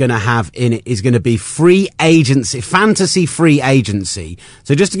is going to have in it is going to be free agency, fantasy free agency.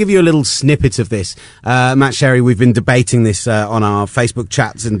 So just to give you a little snippet of this, Matt Sherry, we've been debating this on our Facebook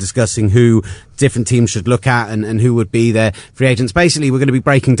chats and discussing who different teams should look at and who would be their free agents. Basically, we're going to be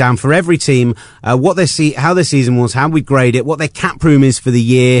breaking down for every team how their season was, how we grade it, what their cap room is for the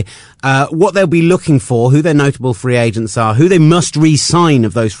year, what they'll be looking for, who their notable free agents are, who they must re-sign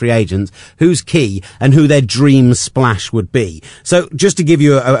of those free agents, who's key, and who their dream splash would be. So just to give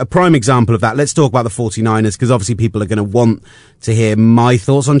you a prime example of that, let's talk about the 49ers, because obviously people are going to want to hear my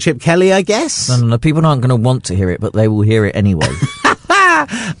thoughts on Chip Kelly, I guess. No, people aren't going to want to hear it, but they will hear it anyway.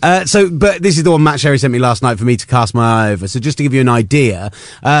 But this is the one Matt Sherry sent me last night for me to cast my eye over. So just to give you an idea,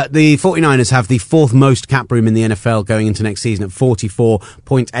 the 49ers have the fourth most cap room in the NFL going into next season at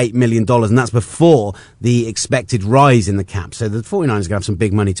 $44.8 million. And that's before the expected rise in the cap. So the 49ers are going to have some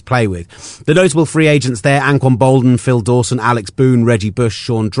big money to play with. The notable free agents there, Anquan Bolden, Phil Dawson, Alex Boone, Reggie Bush,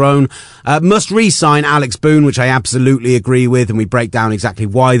 Sean Drone. Must re-sign Alex Boone, which I absolutely agree with. And we break down exactly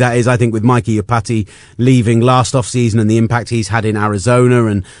why that is. I think with Mikey Iupati leaving last off-season and the impact he's had in Arizona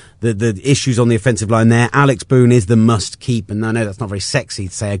and the issues on the offensive line there, Alex Boone is the must keep. And I know that's not very sexy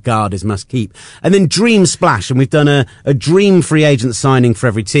to say a guard is must keep. And then dream splash. And we've done a dream free agent signing for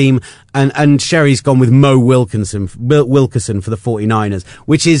every team. And Sherry's gone with Mo Wilkerson for the 49ers,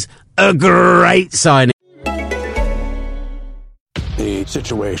 which is a great signing. The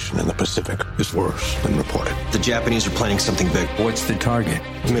situation in the Pacific is worse than reported. The Japanese are planning something big. What's the target?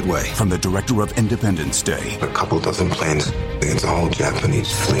 Midway. From the director of Independence Day. A couple dozen planes against the whole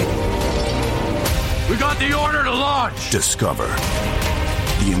Japanese fleet. We got the order to launch! Discover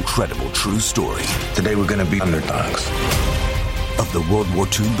the incredible true story. Today we're gonna be underdogs. Of the World War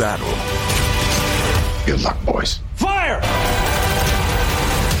II battle. Good luck, boys. Fire!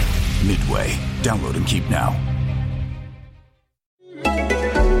 Midway. Download and keep now.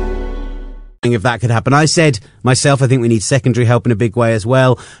 If that could happen. I said myself, I think we need secondary help in a big way as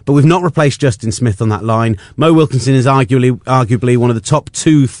well, but we've not replaced Justin Smith on that line. Mo Wilkinson is arguably one of the top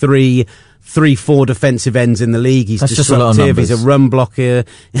 2, 3, 4 defensive ends in the league. He's That's disruptive. He's a run blocker.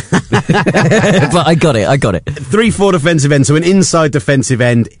 But I got it. 3, 4 defensive ends, so an inside defensive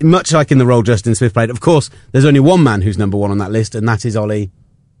end, much like in the role Justin Smith played. Of course, there's only one man who's number 1 on that list, and that is Ollie.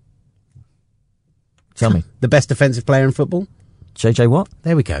 Tell me. The best defensive player in football? JJ Watt?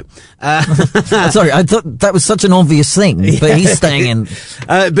 There we go. Sorry, I thought that was such an obvious thing, but he's staying in.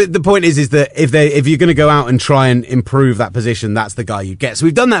 But the point is that if you're going to go out and try and improve that position, that's the guy you get. So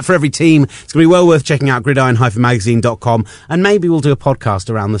we've done that for every team. It's going to be well worth checking out gridiron-magazine.com, and maybe we'll do a podcast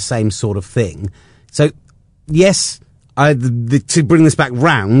around the same sort of thing. So, yes, to bring this back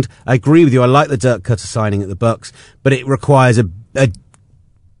round, I agree with you. I like the Dirk Cutter signing at the Bucks, but it requires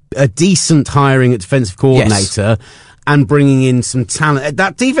a decent hiring at defensive coordinator. Yes. And bringing in some talent.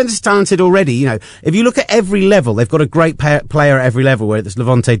 That defense is talented already. You know, if you look at every level, they've got a great player at every level, whether it's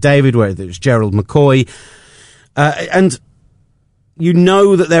Levante David, whether it's Gerald McCoy. And you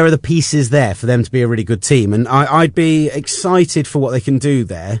know that there are the pieces there for them to be a really good team. And I'd be excited for what they can do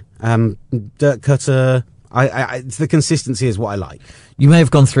there. Dirk Cutter, it's the consistency is what I like. You may have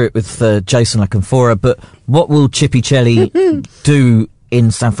gone through it with Jason La Canfora, but what will Chippy Chelly do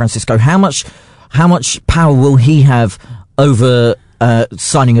in San Francisco? How much power will he have over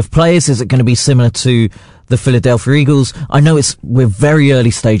signing of players? Is it going to be similar to the Philadelphia Eagles? I know we're very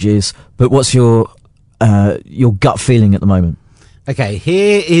early stages, but what's your gut feeling at the moment? Okay,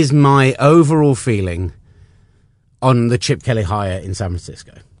 here is my overall feeling on the Chip Kelly hire in San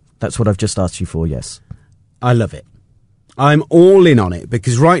Francisco. That's what I've just asked you for, yes. I love it. I'm all in on it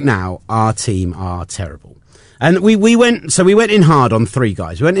because right now our team are terrible. And we went in hard on 3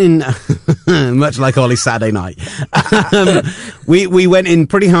 guys. We went in, much like Ollie's Saturday night. We went in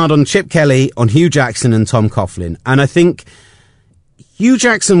pretty hard on Chip Kelly, on Hugh Jackson and Tom Coughlin. And I think Hugh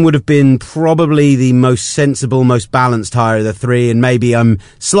Jackson would have been probably the most sensible, most balanced hire of the 3. And maybe I'm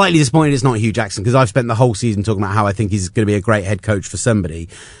slightly disappointed it's not Hugh Jackson because I've spent the whole season talking about how I think he's going to be a great head coach for somebody.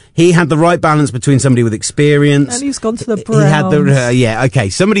 He had the right balance between somebody with experience. And he's gone to the Browns. He had okay.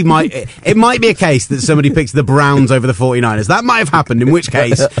 It might be a case that somebody picks the Browns over the 49ers. That might have happened, in which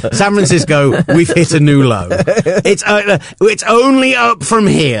case, San Francisco, we've hit a new low. It's only up from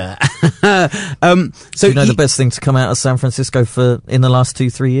here. So do you know the best thing to come out of San Francisco in the last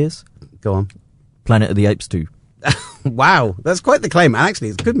 2-3 years? Go on. Planet of the Apes 2. Wow, that's quite the claim. Actually,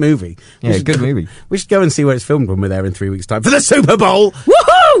 it's a good movie. Yeah, good movie. We should go and see where it's filmed when we're there in 3 weeks' time for the Super Bowl.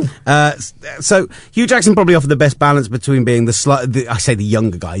 Woohoo! So Hugh Jackson probably offered the best balance between being the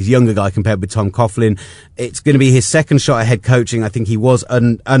younger guy. He's a younger guy compared with Tom Coughlin. It's going to be his second shot at head coaching. I think he was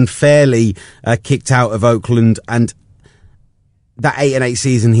unfairly kicked out of Oakland, and that 8-8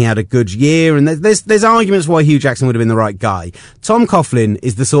 season he had a good year. And there's arguments why Hugh Jackson would have been the right guy. Tom Coughlin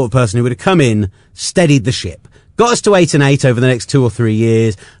is the sort of person who would have come in, steadied the ship. Got us to 8-8 over the next 2 or 3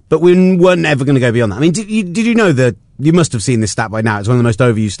 years, but we weren't ever going to go beyond that. I mean, did you know that you must have seen this stat by now? It's one of the most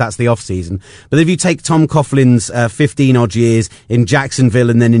overused stats of the off season. But if you take Tom Coughlin's 15 odd years in Jacksonville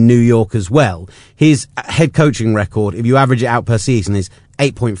and then in New York as well, his head coaching record, if you average it out per season, is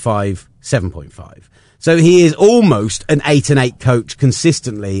 8.5, 7.5. So he is almost an 8-8 coach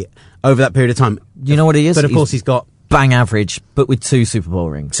consistently over that period of time. You know what he is? But of course he's got bang average, but with 2 Super Bowl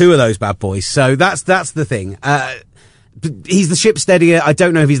rings. 2 of those bad boys. So that's the thing. He's the ship steadier. I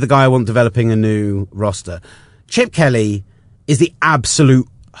don't know if he's the guy I want developing a new roster. Chip Kelly is the absolute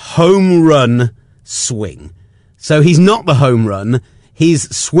home run swing. So he's not the home run.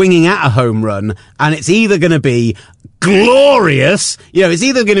 He's swinging at a home run, and it's either going to be glorious, it's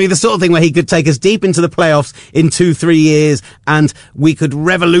either going to be the sort of thing where he could take us deep into the playoffs in 2-3 years and we could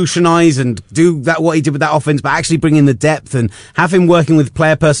revolutionize and do what he did with that offense, but actually bring in the depth and have him working with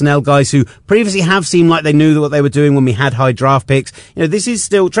player personnel guys who previously have seemed like they knew what they were doing when we had high draft picks. This is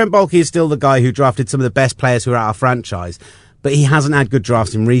still, Trent Baalke is still the guy who drafted some of the best players who are at our franchise. But he hasn't had good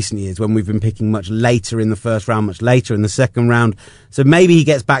drafts in recent years when we've been picking much later in the first round, much later in the second round. So maybe he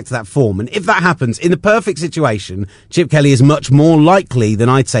gets back to that form. And if that happens, in the perfect situation, Chip Kelly is much more likely than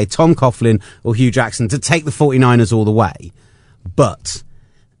I'd say Tom Coughlin or Hugh Jackson to take the 49ers all the way. but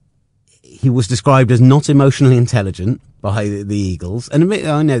he was described as not emotionally intelligent by the Eagles. And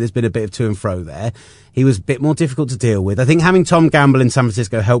I know there's been a bit of to and fro there. He was a bit more difficult to deal with. I think having Tom Gamble in San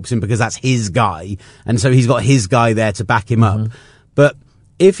Francisco helps him because that's his guy. And so he's got his guy there to back him up. But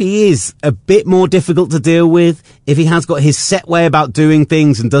if he is a bit more difficult to deal with, if he has got his set way about doing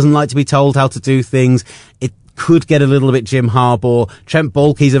things and doesn't like to be told how to do things, it could get a little bit Jim Harbaugh. Trent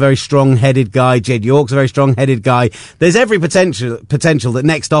Baalke's a very strong-headed guy. Jed York's a very strong-headed guy. There's every potential that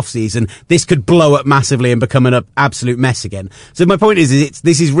next off-season this could blow up massively and become an absolute mess again. So my point is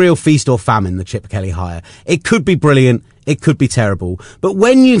this is real feast or famine, the Chip Kelly hire. It could be brilliant. It could be terrible. But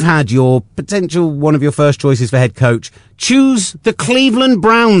when you've had your potential, one of your first choices for head coach, choose the Cleveland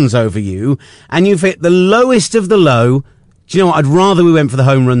Browns over you, and you've hit the lowest of the low. Do you know what? I'd rather we went for the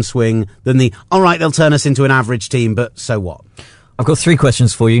home run swing than all right, they'll turn us into an average team, but so what? I've got 3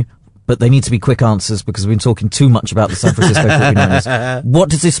 questions for you, but they need to be quick answers because we've been talking too much about the San Francisco 49ers. What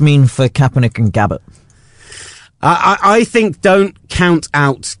does this mean for Kaepernick and Gabbert? I think don't count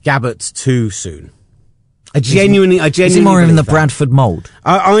out Gabbert too soon. I genuinely is he more in the Bradford mould?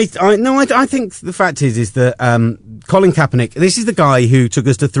 I think the fact is that Colin Kaepernick, this is the guy who took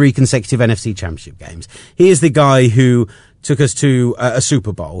us to 3 consecutive NFC Championship games. He is the guy who took us to a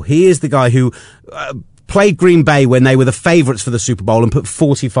Super Bowl. He is the guy who played Green Bay when they were the favourites for the Super Bowl and put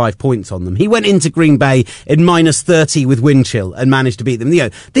 45 points on them. He went into Green Bay in minus 30 with wind chill and managed to beat them. You know,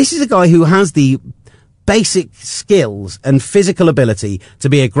 this is a guy who has the basic skills and physical ability to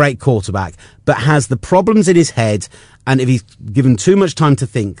be a great quarterback, but has the problems in his head, and if he's given too much time to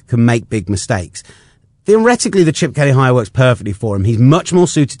think, can make big mistakes. Theoretically, the Chip Kelly hire works perfectly for him. He's much more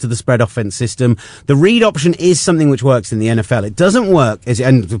suited to the spread offense system. The read option is something which works in the NFL. It doesn't work,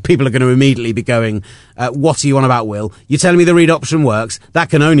 and people are going to immediately be going, what are you on about, Will? You're telling me the read option works? That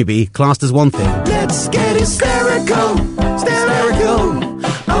can only be classed as one thing. Let's get hysterical, hysterical.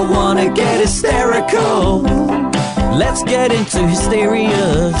 I wanna get hysterical. Let's get into hysterious.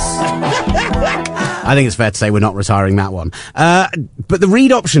 I think it's fair to say we're not retiring that one. But the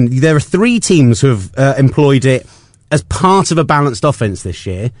read option, there are 3 teams who have employed it as part of a balanced offense this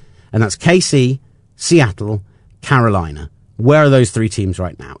year, and that's KC, Seattle, Carolina. Where are those 3 teams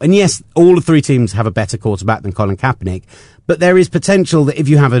right now? And yes, all the 3 teams have a better quarterback than Colin Kaepernick, but there is potential that if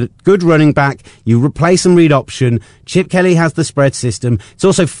you have a good running back, you replace some read option. Chip Kelly has the spread system. It's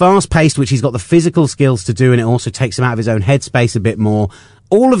also fast-paced, which he's got the physical skills to do, and it also takes him out of his own headspace a bit more.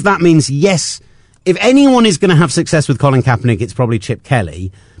 All of that means, yes, if anyone is going to have success with Colin Kaepernick, it's probably Chip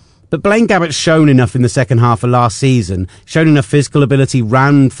Kelly. But Blaine Gabbert's shown enough in the second half of last season, shown enough physical ability,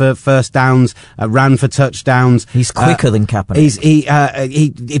 ran for first downs, ran for touchdowns. He's quicker than Kaepernick. He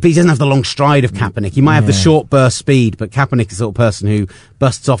doesn't have the long stride of Kaepernick. He might have the short burst speed, but Kaepernick is the sort of person who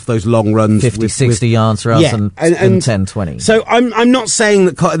busts off those long runs. 50, 60 yards rather than 10, 20. So I'm not saying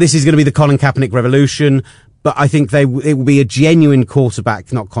that this is going to be the Colin Kaepernick revolution, but I think it will be a genuine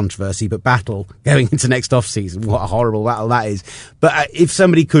quarterback, not controversy, but battle going into next off-season. What a horrible battle that is. But if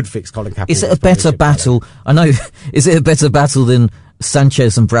somebody could fix Colin Kaepernick... Is it a better battle? I know. Is it a better battle than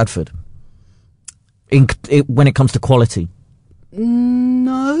Sanchez and Bradford? When it comes to quality?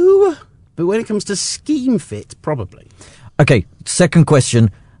 No. But when it comes to scheme fit, probably. Okay, second question.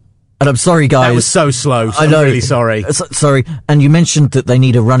 And I'm sorry, guys. That was so slow. I'm really sorry. Sorry. And you mentioned that they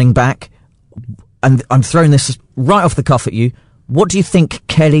need a running back. And I'm throwing this right off the cuff at you. What do you think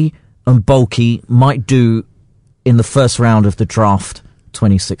Kelly and Baalke might do in the first round of the draft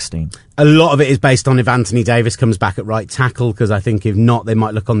 2016? A lot of it is based on if Anthony Davis comes back at right tackle, because I think if not, they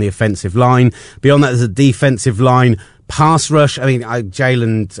might look on the offensive line. Beyond that, there's a defensive line. Pass rush, I mean,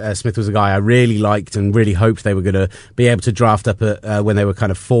 Jalen Smith was a guy I really liked and really hoped they were going to be able to draft up when they were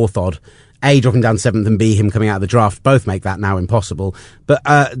kind of 4th odd. A, dropping down 7th, and B, him coming out of the draft, both make that now impossible. But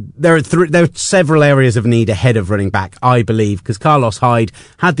there are several areas of need ahead of running back, I believe, because Carlos Hyde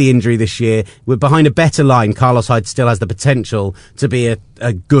had the injury this year. We're behind a better line. Carlos Hyde still has the potential to be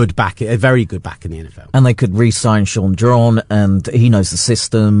a good back, a very good back in the NFL. And they could re-sign Sean Drawn, and he knows the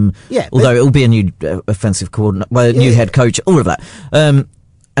system. Yeah, although it'll be a new offensive coordinator, new head coach, all of that.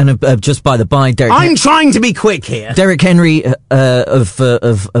 And just by the by, I'm trying to be quick here. Derrick Henry of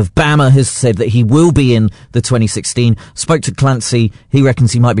Bama has said that he will be in the 2016. Spoke to Clancy. He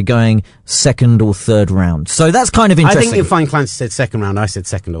reckons he might be going 2nd or 3rd round. So that's kind of interesting. I think you'll find Clancy said 2nd round. I said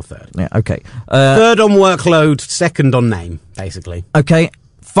 2nd or 3rd. Yeah, okay. 3rd on workload, 2nd on name, basically. Okay,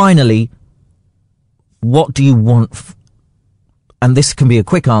 finally, what do you want? And this can be a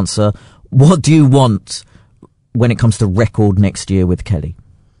quick answer. What do you want when it comes to record next year with Kelly?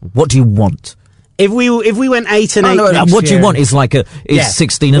 What do you want? If we went 8-8, what do you want? Is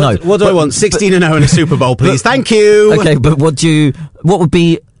 16-0. What do I want? 16-0 and a Super Bowl, please. Thank you. Okay, but what would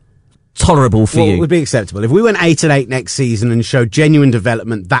be tolerable for you? What would be acceptable? If we went 8-8 next season and showed genuine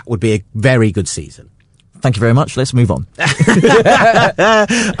development, that would be a very good season. Thank you very much. Let's move on.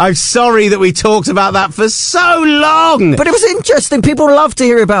 I'm sorry that we talked about that for so long. But it was interesting. People love to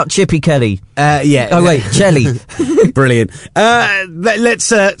hear about Chippy Kelly. Yeah. Oh, wait, Chelly. Brilliant.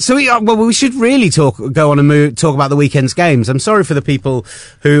 We should really go on and talk about the weekend's games. I'm sorry for the people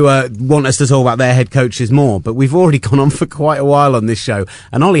who want us to talk about their head coaches more, but we've already gone on for quite a while on this show,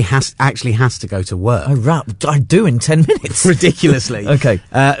 and Ollie has to go to work. Oh, right. I do in 10 minutes. Ridiculously. Okay.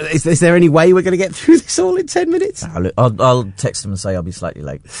 Is there any way we're going to get through this all in 10 minutes? I'll text him and say I'll be slightly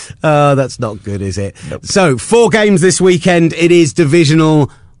late. That's not good, is it? Nope. So, 4 games this weekend. It is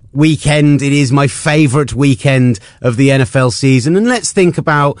divisional weekend. It is my favourite weekend of the NFL season. And let's think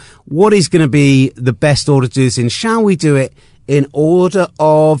about what is going to be the best order to do this in. Shall we do it in order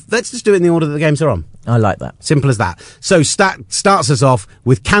of... Let's just do it in the order that the games are on. I like that. Simple as that. So starts us off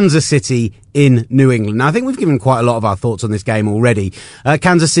with Kansas City in New England. Now, I think we've given quite a lot of our thoughts on this game already.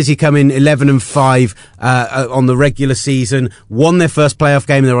 Kansas City come in 11-5 on the regular season, won their first playoff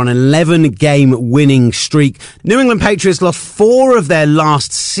game. They're on an 11-game winning streak. New England Patriots lost 4 of their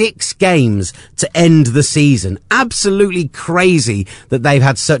last 6 games to end the season. Absolutely crazy that they've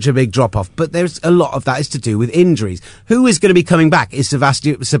had such a big drop-off, but there's a lot of that is to do with injuries. Who is going to be coming back? Is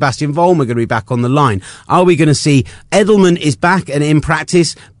Sebastian Vollmer going to be back on the line? Are we going to see Edelman is back and in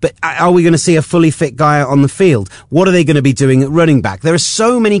practice, but are we going to see a fully fit guy out on the field? What are they going to be doing at running back? There are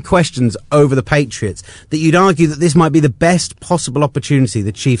so many questions over the Patriots that you'd argue that this might be the best possible opportunity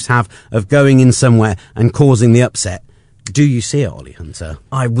the Chiefs have of going in somewhere and causing the upset. Do you see it, Ollie Hunter?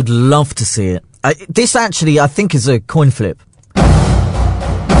 I would love to see it. This actually, I think, is a coin flip.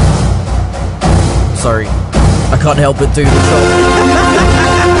 Sorry, I can't help but do the job.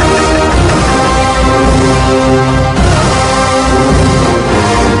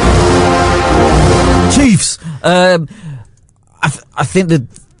 Chiefs. I think that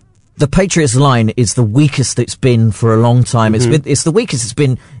the Patriots line is the weakest it's been for a long time. Mm-hmm. It's the weakest it's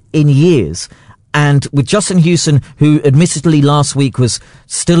been in years. And with Justin Houston, who admittedly last week was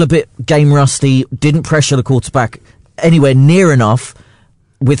still a bit game rusty, didn't pressure the quarterback anywhere near enough,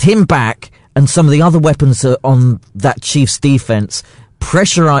 with him back and some of the other weapons on that Chiefs defense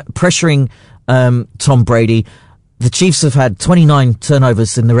pressuring Tom Brady. The Chiefs have had 29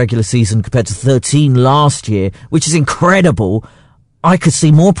 turnovers in the regular season compared to 13 last year, which is incredible. I could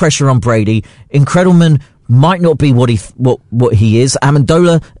see more pressure on Brady. Incredible might not be what he is.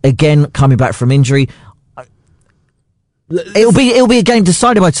 Amendola again coming back from injury. It'll be a game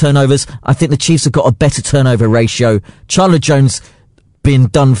decided by turnovers. I think the Chiefs have got a better turnover ratio. Chandler Jones been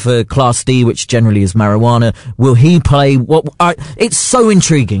done for Class D, which generally is marijuana. Will he play? It's so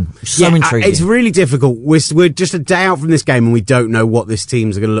intriguing. Intriguing. It's really difficult. We're just a day out from this game and we don't know what this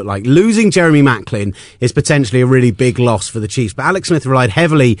team's going to look like. Losing Jeremy Maclin is potentially a really big loss for the Chiefs, but Alex Smith relied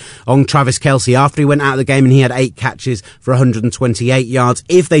heavily on Travis Kelce after he went out of the game and he had 8 catches for 128 yards.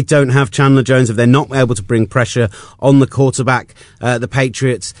 If they don't have Chandler Jones, if they're not able to bring pressure on the quarterback, the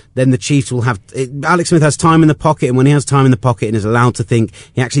Patriots, then the Chiefs will have... Alex Smith has time in the pocket, and when he has time in the pocket and is allowed to think,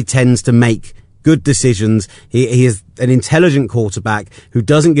 he actually tends to make good decisions. He is an intelligent quarterback who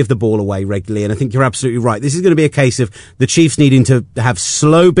doesn't give the ball away regularly, and I think you're absolutely right. This is going to be a case of the Chiefs needing to have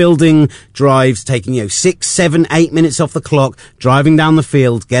slow building drives, taking 6, 7, 8 minutes off the clock, driving down the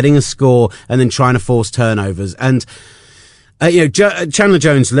field, getting a score, and then trying to force turnovers. And Chandler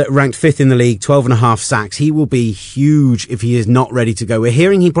Jones ranked 5th in the league, 12.5 sacks. He will be huge if he is not ready to go. We're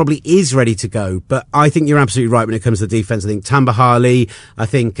hearing he probably is ready to go, but I think you're absolutely right when it comes to the defense. I think Tamba Harley, I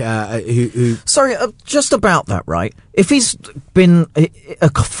think, Sorry, just about that, right? If he's been,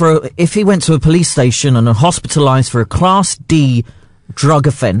 if he went to a police station and hospitalized for a Class D drug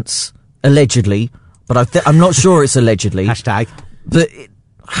offense, allegedly, but I'm not sure it's allegedly. Hashtag. But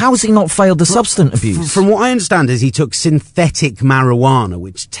how has he not failed the substance abuse? From what I understand is he took synthetic marijuana,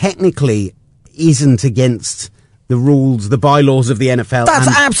 which technically isn't against the rules, the bylaws of the NFL. That's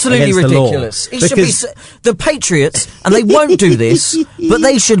absolutely ridiculous. It should be the Patriots, and they won't do this, but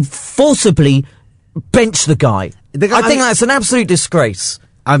they should forcibly bench the guy. I think that's an absolute disgrace.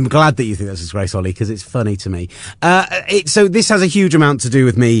 I'm glad that you think that's a disgrace, Ollie, because it's funny to me. So this has a huge amount to do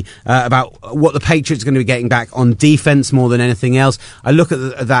with me about what the Patriots are going to be getting back on defense more than anything else. I look at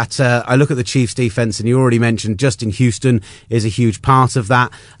I look at the Chiefs' defense, and you already mentioned Justin Houston is a huge part of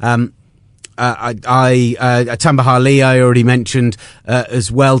that. Tamba Harley, I already mentioned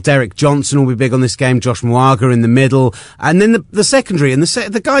as well. Derek Johnson will be big on this game. Josh Mwaga in the middle. And then the secondary, and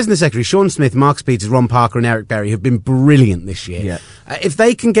the guys in the secondary, Sean Smith, Marcus Peters, Ron Parker and Eric Berry have been brilliant this year. Yeah. If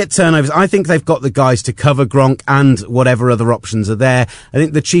they can get turnovers, I think they've got the guys to cover Gronk and whatever other options are there. I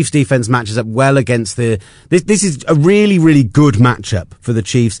think the Chiefs defense matches up well against this is a really, really good matchup for the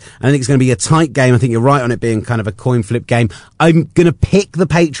Chiefs. I think it's going to be a tight game. I think you're right on it being kind of a coin flip game. I'm going to pick the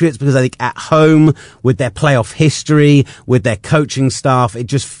Patriots because I think at home, with their playoff history, with their coaching staff, it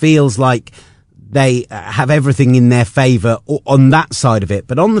just feels like they have everything in their favour on that side of it.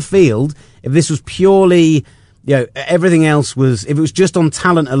 But on the field, if this was purely, everything else if it was just on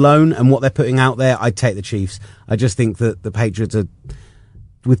talent alone and what they're putting out there, I'd take the Chiefs. I just think that the Patriots are,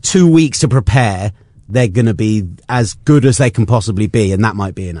 with 2 weeks to prepare, they're going to be as good as they can possibly be, and that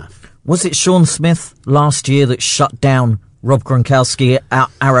might be enough. Was it Sean Smith last year that shut down Rob Gronkowski at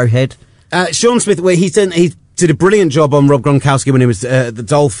Arrowhead? Sean Smith, he did a brilliant job on Rob Gronkowski when he was the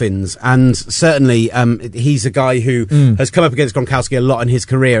Dolphins, and certainly he's a guy who has come up against Gronkowski a lot in his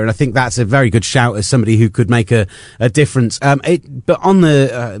career, and I think that's a very good shout as somebody who could make a difference. But on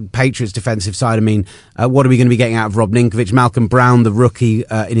the Patriots defensive side, I mean, what are we going to be getting out of Rob Ninkovich? Malcolm Brown, the rookie,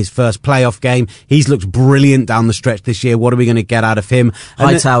 in his first playoff game, he's looked brilliant down the stretch this year. What are we going to get out of him?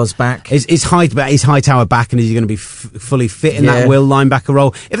 Hightower's back. Is Hightower back, and is he going to be fully fit in that will linebacker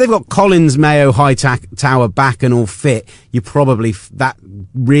role? If they've got Collins, Mayo, Hightower back and all fit, you probably that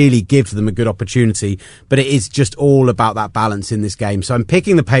really gives them a good opportunity, but it is just all about that balance in this game. So I'm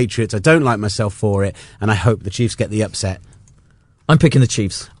picking the Patriots. I don't like myself for it, and I hope the Chiefs get the upset. I'm picking the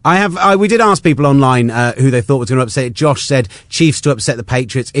Chiefs. We did ask people online who they thought was going to upset it. Josh said Chiefs to upset the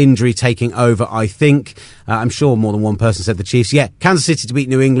Patriots, injury taking over, I think. I'm sure more than one person said the Chiefs. Yeah, Kansas City to beat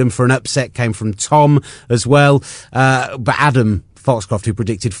New England for an upset came from Tom as well. But Adam Foxcroft, who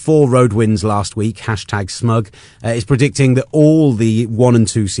predicted 4 road wins last week, #smug, is predicting that all the 1 and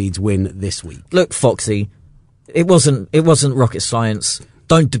 2 seeds win this week. Look, Foxy, it wasn't rocket science.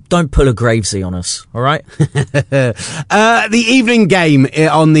 Don't pull a Gravesy on us, all right? The evening game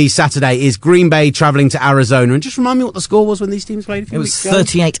on the Saturday is Green Bay travelling to Arizona. And just remind me what the score was when these teams played a few weeks ago. It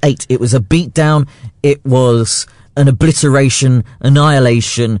was 38-8. It was a beatdown. It was an obliteration,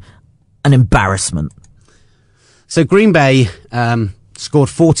 annihilation, an embarrassment. So Green Bay scored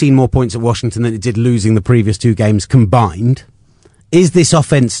 14 more points at Washington than it did losing the previous 2 games combined. Is this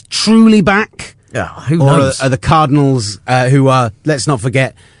offense truly back? Who knows? Or are the Cardinals, who are, let's not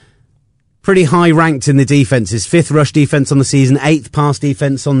forget, pretty high ranked in the defenses? 5th rush defense on the season, 8th pass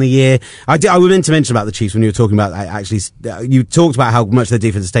defense on the year. I was meant to mention about the Chiefs when you were talking about, actually, you talked about how much their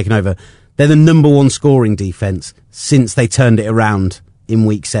defense has taken over. They're the number 1 scoring defense since they turned it around in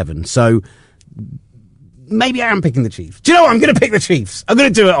week 7. So maybe I am picking the Chiefs. Do you know what? I'm going to pick the Chiefs. I'm going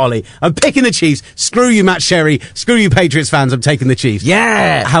to do it, Ollie. I'm picking the Chiefs. Screw you, Matt Sherry. Screw you, Patriots fans. I'm taking the Chiefs.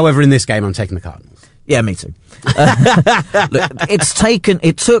 Yeah. However, in this game, I'm taking the Cardinals. Yeah, me too. Look,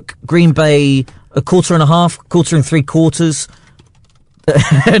 it took Green Bay a quarter and a half, quarter and 3 quarters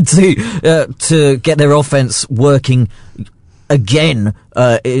to get their offense working again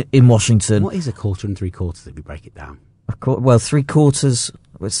in Washington. What is a quarter and 3 quarters if we break it down? Well, 3 quarters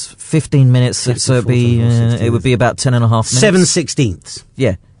was 15 minutes, so it would be about 10 and a half minutes. 7/16.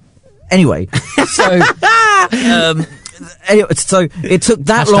 Yeah. Anyway, so so it took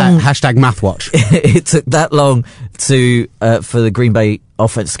that long. #mathwatch. It took that long for the Green Bay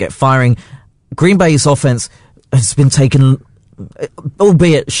offense to get firing. Green Bay's offense has been taken,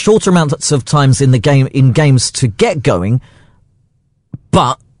 albeit shorter amounts of times in games to get going.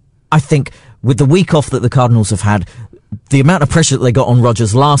 But I think with the week off that the Cardinals have had, the amount of pressure that they got on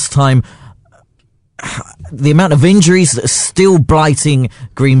Rodgers last time, the amount of injuries that are still blighting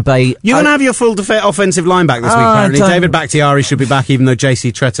Green Bay. You're going to have your full offensive line back this week, apparently. David Bakhtiari should be back, even though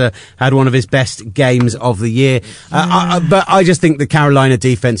J.C. Tretter had one of his best games of the year. But I just think the Carolina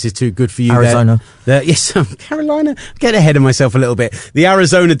defense is too good for you. Arizona. Yes, Carolina. Get ahead of myself a little bit. The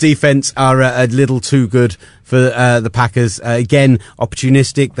Arizona defense are a little too good for the Packers. Again,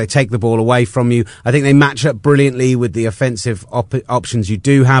 opportunistic. They take the ball away from you. I think they match up brilliantly with the offensive options you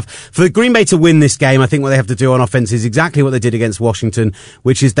do have. For Green Bay to win this game, I think what they have to do on offense is exactly what they did against Washington,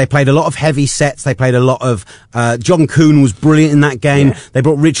 which is they played a lot of heavy sets. They played a lot of John Kuhn was brilliant in that game. Yeah. They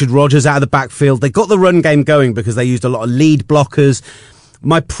brought Richard Rodgers out of the backfield. They got the run game going because they used a lot of lead blockers.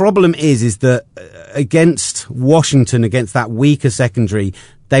 My problem is that against Washington, against that weaker secondary,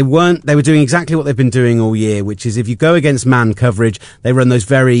 They were doing exactly what they've been doing all year, which is if you go against man coverage, they run those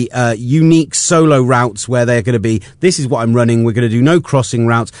very unique solo routes where they're going to be, this is what I'm running, we're going to do no crossing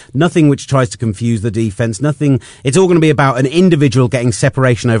routes, nothing which tries to confuse the defence, nothing, it's all going to be about an individual getting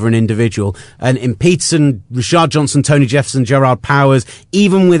separation over an individual. And in Peterson, Rashard Johnson, Tony Jefferson, Gerard Powers,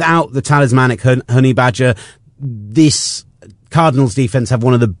 even without the talismanic Honey Badger, this Cardinals defence have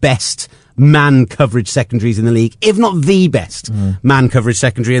one of the best man coverage secondaries in the league, if not the best man coverage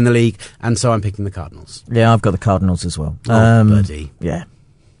secondary in the league, and so I'm picking the Cardinals. Yeah, I've got the Cardinals as well. Buddy. Yeah.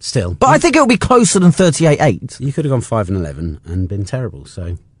 Still. But I think it'll be closer than 38-8. You could have gone 5-11 and been terrible,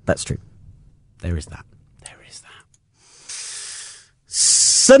 so. That's true. There is that.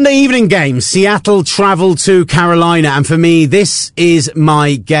 Sunday evening game, Seattle travel to Carolina, and for me, this is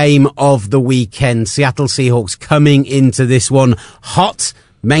my game of the weekend. Seattle Seahawks coming into this one hot,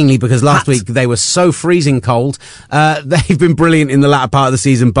 mainly because last week they were so freezing cold. They've been brilliant in the latter part of the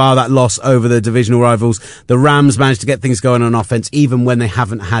season, bar that loss over the divisional rivals. The Rams managed to get things going on offense, even when they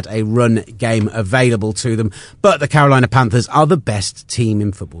haven't had a run game available to them. But the Carolina Panthers are the best team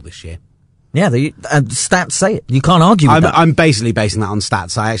in football this year. Yeah, the stats say it. You can't argue with that. I'm basically basing that on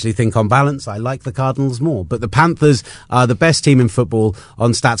stats. I actually think on balance, I like the Cardinals more. But the Panthers are the best team in football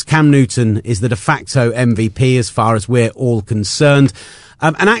on stats. Cam Newton is the de facto MVP as far as we're all concerned.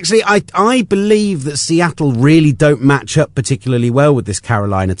 And actually, I believe that Seattle really don't match up particularly well with this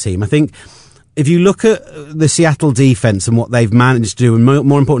Carolina team. I think if you look at the Seattle defense and what they've managed to do, and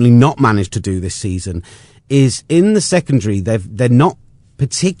more importantly, not managed to do this season, is in the secondary, they're not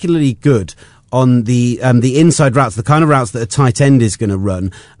particularly good on the inside routes, the kind of routes that a tight end is going to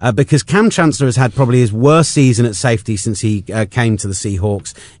run, because Cam Chancellor has had probably his worst season at safety since he came to the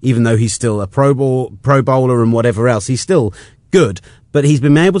Seahawks. Even though he's still a Pro Bowler and whatever else, he's still good. But he's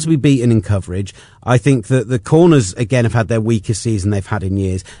been able to be beaten in coverage. I think that the corners, again, have had their weakest season they've had in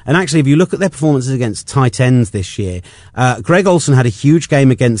years. And actually, if you look at their performances against tight ends this year, Greg Olsen had a huge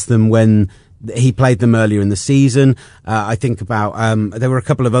game against them when he played them earlier in the season. I think about, there were a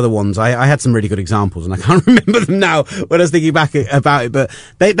couple of other ones. I had some really good examples and I can't remember them now when I was thinking back about it, but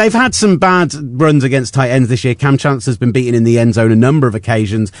they've had some bad runs against tight ends this year. Cam Chancellor's been beaten in the end zone a number of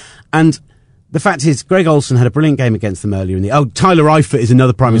occasions. And the fact is, Greg Olsen had a brilliant game against them earlier in the... Tyler Eifert is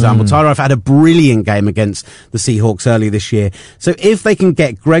another prime example. Tyler Eifert had a brilliant game against the Seahawks earlier this year. So if they can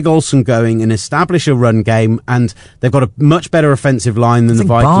get Greg Olsen going and establish a run game, and they've got a much better offensive line than the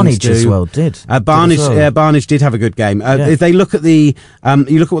Vikings do. Barnage as well did. Barnage did have a good game. If they look at you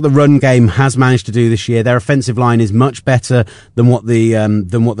look at what the run game has managed to do this year, their offensive line is much better than what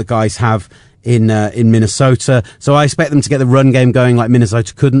the guys have in Minnesota. So I expect them to get the run game going like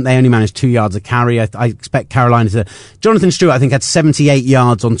Minnesota couldn't. They only managed 2 yards a carry. I expect Carolina to... Jonathan Stewart, I think, had 78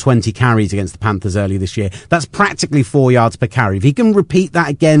 yards on 20 carries against the Panthers earlier this year. That's practically 4 yards per carry. If he can repeat that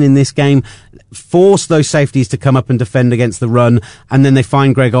again in this game, force those safeties to come up and defend against the run, and then they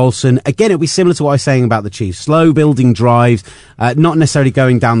find Greg Olsen. Again, it'll be similar to what I was saying about the Chiefs. Slow building drives, not necessarily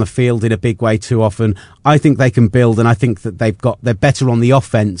going down the field in a big way too often. I think they can build, and I think that they're better on the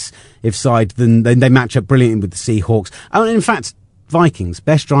offensive side than they match up brilliantly with the Seahawks. And in fact, Vikings,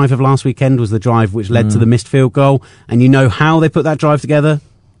 best drive of last weekend was the drive which led to the missed field goal. And you know how they put that drive together?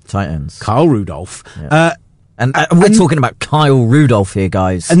 Tight ends. Kyle Rudolph. Yeah. And we're talking about Kyle Rudolph here,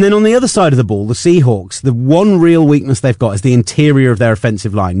 guys. And then on the other side of the ball, the Seahawks, the one real weakness they've got is the interior of their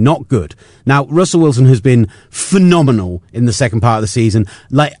offensive line. Not good. Now, Russell Wilson has been phenomenal in the second part of the season.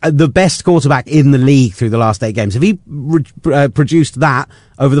 Like, the best quarterback in the league through the last 8 games. If he produced that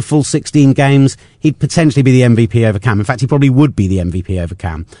over the full 16 games, he'd potentially be the MVP over Cam. In fact, he probably would be the MVP over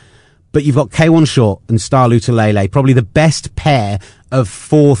Cam. But you've got K'Wan Short and Star Lotulelei, probably the best pair of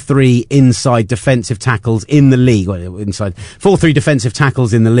 4-3 inside defensive tackles in the league. Well, 4-3 defensive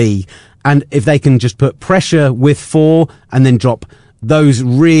tackles in the league. And if they can just put pressure with 4 and then drop those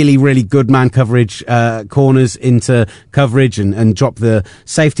really, really good man coverage, corners into coverage and drop the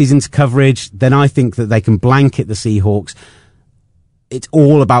safeties into coverage, then I think that they can blanket the Seahawks. It's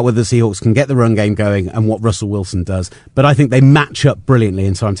all about whether the Seahawks can get the run game going and what Russell Wilson does. But I think they match up brilliantly,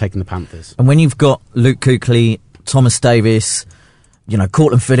 and so I'm taking the Panthers. And when you've got Luke Kuechly, Thomas Davis,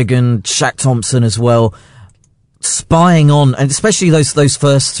 Cortland Finnegan, Shaq Thompson as well, spying on, and especially those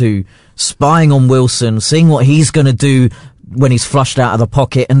first two, spying on Wilson, seeing what he's going to do when he's flushed out of the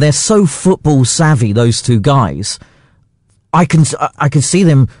pocket, and they're so football savvy, those two guys. I can see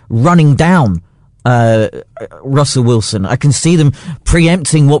them running down Russell Wilson. I can see them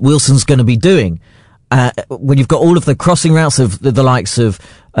preempting what Wilson's going to be doing. When you've got all of the crossing routes of the likes of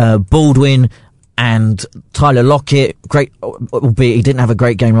Baldwin and Tyler Lockett, great, albeit he didn't have a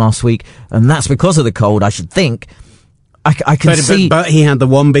great game last week, and that's because of the cold, I should think. I can see. But he had the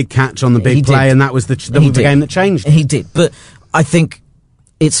one big catch on the big play, and that was the game that changed. He did, but I think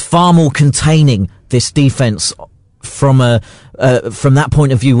it's far more containing this defense from that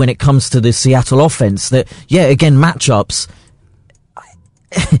point of view when it comes to the Seattle offense. That again, matchups.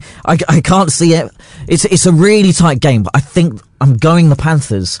 I can't see it. It's a really tight game, but I think I'm going the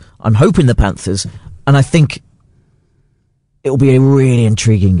Panthers. I'm hoping the Panthers, and I think it'll be a really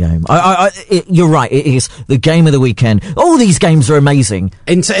intriguing game. You're right. It is the game of the weekend. All these games are amazing,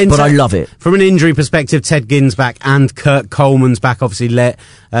 but I love it. From an injury perspective, Ted Ginn's back and Kurt Coleman's back. Obviously, led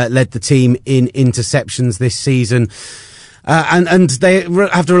the team in interceptions this season. And they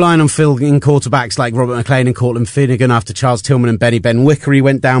have to rely on filling quarterbacks like Robert McLean and Cortland Finnegan after Charles Tillman and Ben Wickery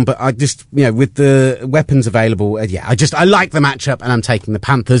went down. But I just, with the weapons available, I like the matchup, and I'm taking the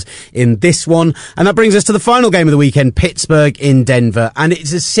Panthers in this one. And that brings us to the final game of the weekend, Pittsburgh in Denver. And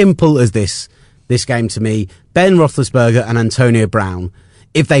it's as simple as this game to me. Ben Roethlisberger and Antonio Brown.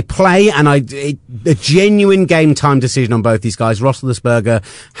 If they play, and a genuine game time decision on both these guys. Roethlisberger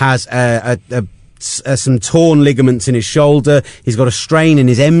has some torn ligaments in his shoulder. He's got a strain in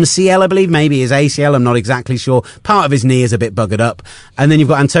his MCL, I believe, maybe his ACL. I'm not exactly sure. Part of his knee is a bit buggered up. And then you've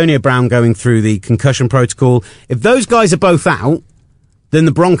got Antonio Brown going through the concussion protocol. If those guys are both out, then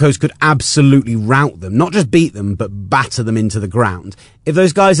the Broncos could absolutely rout them. Not just beat them, but batter them into the ground. If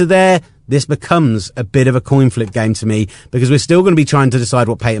those guys are there, this becomes a bit of a coin flip game to me, because we're still going to be trying to decide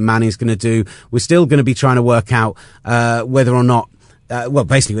what Peyton Manning's going to do. We're still going to be trying to work out whether or not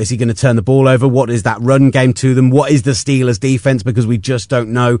basically, is he going to turn the ball over? What is that run game to them? What is the Steelers' defense? Because we just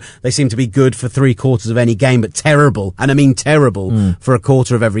don't know. They seem to be good for 3/4 of any game, but terrible, and I mean terrible, for a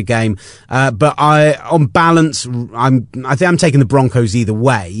quarter of every game. But on balance, I think I'm taking the Broncos either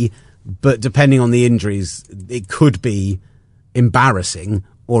way, but depending on the injuries, it could be embarrassing,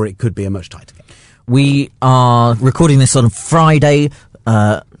 or it could be a much tighter game. We are recording this on Friday,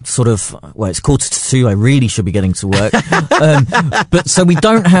 it's 1:45. I really should be getting to work. But so we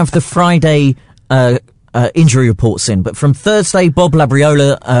don't have the Friday injury reports in. But from Thursday, Bob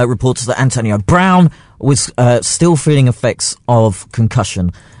Labriola reports that Antonio Brown was still feeling effects of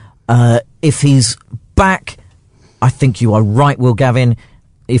concussion. If he's back, I think you are right, Will Gavin.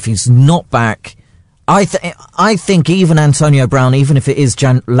 If he's not back, I think even Antonio Brown, even if it is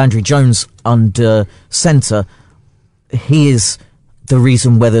Landry Jones under centre, he is the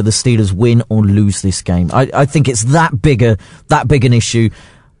reason whether the Steelers win or lose this game. I think it's that big an issue,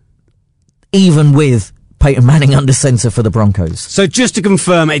 even with Peyton Manning under centre for the Broncos. So just to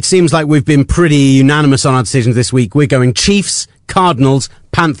confirm, it seems like we've been pretty unanimous on our decisions this week. We're going Chiefs, Cardinals,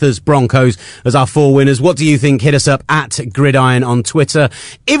 Panthers, Broncos as our 4 winners. What do you think? Hit us up at Gridiron on Twitter.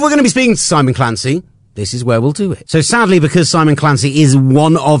 If we're going to be speaking to Simon Clancy, this is where we'll do it. So sadly, because Simon Clancy is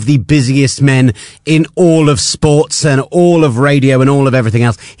one of the busiest men in all of sports and all of radio and all of everything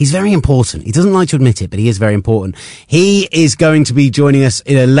else, he's very important. He doesn't like to admit it, but he is very important. He is going to be joining us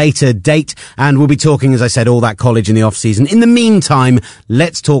in a later date, and we'll be talking, as I said, all that college in the off-season. In the meantime,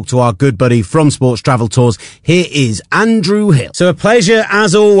 let's talk to our good buddy from Sports Travel Tours. Here is Andrew Hill. So a pleasure,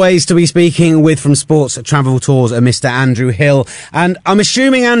 as always, to be speaking with from Sports Travel Tours, Mr. Andrew Hill. And I'm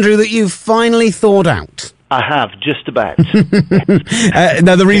assuming, Andrew, that you've finally thawed out. I have, just about.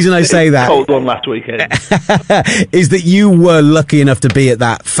 Now, the reason I say that... Cold one last weekend. is that you were lucky enough to be at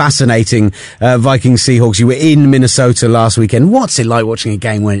that fascinating Vikings-Seahawks. You were in Minnesota last weekend. What's it like watching a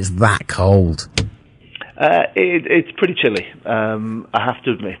game when it's that cold? It's pretty chilly, I have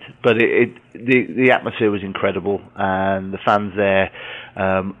to admit. But the atmosphere was incredible, and the fans there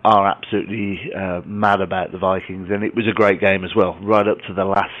are absolutely mad about the Vikings. And it was a great game as well, right up to the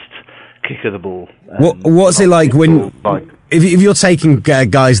last kick of the ball. What's it like when if you're taking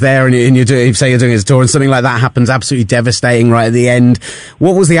guys there and you're doing, say you're doing a tour and something like that happens, absolutely devastating right at the end?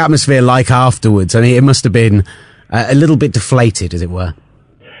 What was the atmosphere like afterwards? I mean, it must have been a little bit deflated, as it were.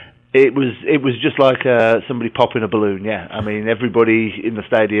 It was just like somebody popping a balloon. Yeah, I mean, everybody in the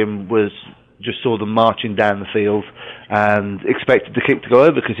stadium just saw them marching down the field and expected the kick to go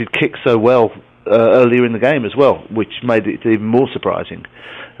over because he'd kicked so well earlier in the game as well, which made it even more surprising.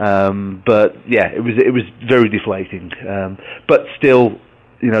 But yeah, it was very deflating. But still,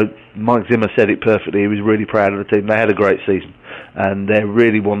 Mike Zimmer said it perfectly. He was really proud of the team. They had a great season, and they're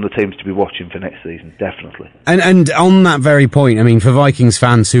really one of the teams to be watching for next season, definitely. And on that very point, I mean, for Vikings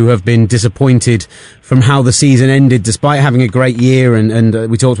fans who have been disappointed from how the season ended, despite having a great year, and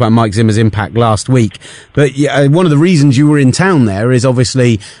we talked about Mike Zimmer's impact last week, but one of the reasons you were in town there is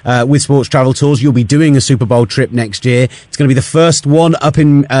obviously with Sports Travel Tours, you'll be doing a Super Bowl trip next year. It's going to be the first one up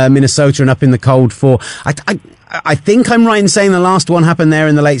in Minnesota and up in the cold for... I think I'm right in saying the last one happened there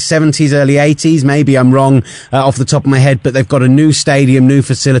in the late 70s, early 80s. Maybe I'm wrong off the top of my head, but they've got a new stadium, new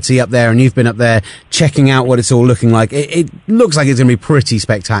facility up there, and you've been up there checking out what it's all looking like. It looks like it's going to be pretty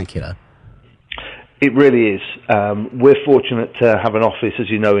spectacular. It really is. We're fortunate to have an office, as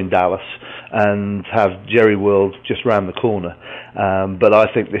you know, in Dallas, and have Jerry World just round the corner. But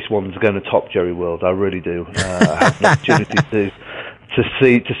I think this one's going to top Jerry World. I really do. I had an opportunity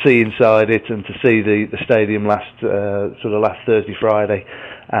to see inside it and to see the stadium last Thursday, Friday,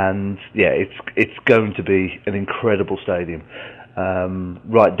 and yeah, it's going to be an incredible stadium.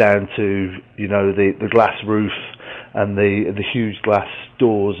 Right down to the glass roof and the huge glass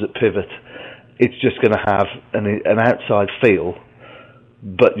doors that pivot. It's just going to have an outside feel,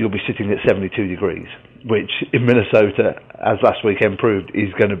 but you'll be sitting at 72 degrees, which in Minnesota, as last weekend proved,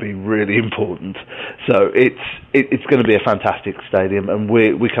 is going to be really important. So it's going to be a fantastic stadium, and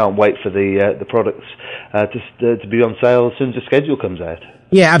we can't wait for the products to be on sale as soon as the schedule comes out.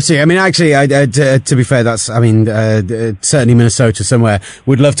 Yeah, absolutely. I mean, actually, to be fair, certainly Minnesota somewhere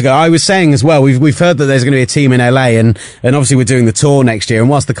would love to go. I was saying as well, we've heard that there's going to be a team in LA, and obviously we're doing the tour next year. And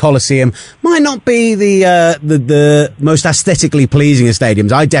whilst the Coliseum might not be the most aesthetically pleasing of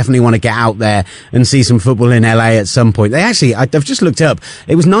stadiums, I definitely want to get out there and see some football in LA at some point. I've just looked up.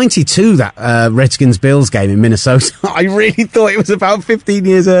 It was 92 that Redskins-Bills game in Minnesota. I really thought it was about 15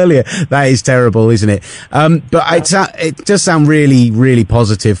 years earlier. That is terrible, isn't it? But it does sound really, really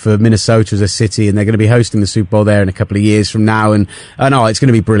positive for Minnesota as a city, and they're going to be hosting the Super Bowl there in a couple of years from now, and it's going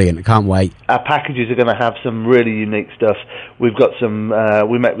to be brilliant. I can't wait. Our packages are going to have some really unique stuff. We've got some,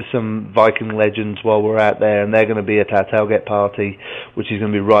 we met with some Viking legends while we're out there, and they're going to be at our tailgate party, which is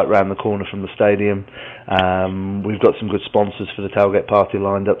going to be right round the corner from the stadium. We've got some good sponsors for the tailgate party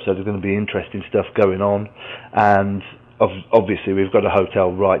lined up, so there's going to be interesting stuff going on, and obviously we've got a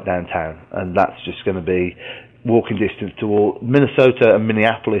hotel right downtown, and that's just going to be walking distance to all. Minnesota and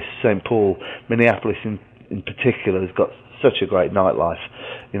Minneapolis, St. Paul, Minneapolis in particular has got such a great nightlife.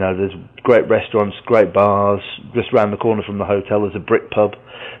 There's great restaurants, great bars. Just round the corner from the hotel there's a brick pub.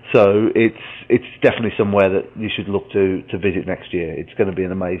 So it's definitely somewhere that you should look to visit next year. It's going to be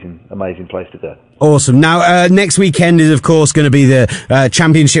an amazing place to go. Awesome. Now, next weekend is, of course, going to be the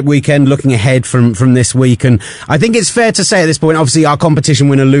championship weekend, looking ahead from this week. And I think it's fair to say at this point, obviously, our competition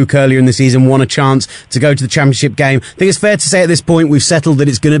winner, Luke, earlier in the season, won a chance to go to the championship game. I think it's fair to say at this point, we've settled that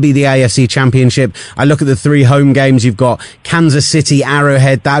it's going to be the AFC Championship. I look at the 3 home games. You've got Kansas City,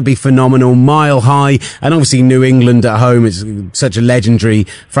 Arrowhead. That'd be phenomenal. Mile High. And obviously, New England at home. It's such a legendary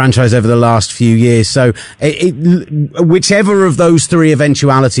franchise over the last few years. So whichever of those 3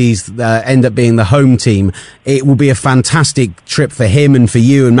 eventualities end up being the home team, it will be a fantastic trip for him and for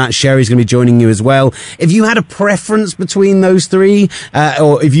you, and Matt Sherry's going to be joining you as well. If you had a preference between those 3,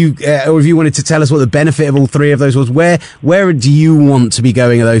 or if you wanted to tell us what the benefit of all 3 of those was, where do you want to be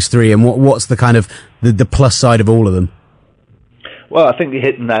going of those 3, and what's the kind of the plus side of all of them? Well, I think you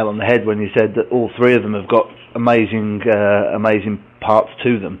hit the nail on the head when you said that all 3 of them have got amazing parts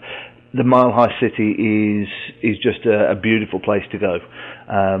to them. The Mile High City is just a beautiful place to go.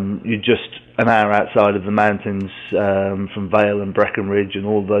 You're just an hour outside of the mountains from Vale and Breckenridge and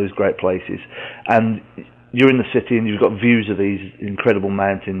all those great places, and you're in the city and you've got views of these incredible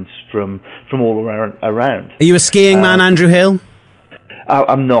mountains from all around. Are you a skiing man, Andrew Hill?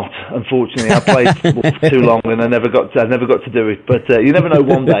 I'm not, unfortunately. I played football for too long and I never got to do it. But you never know.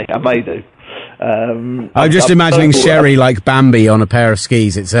 One day I may do. I'm just imagining Sherry like Bambi on a pair of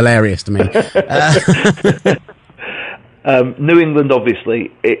skis. It's hilarious to me. New England,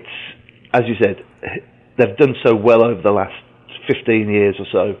 obviously, it's, as you said, they've done so well over the last 15 years or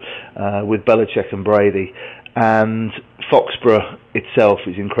so with Belichick and Brady, and Foxborough itself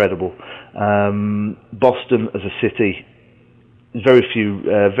is incredible. Boston as a city, very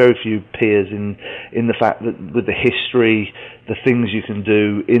few peers in the fact that with the history, the things you can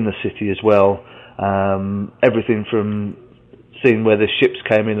do in the city as well. Everything from seeing where the ships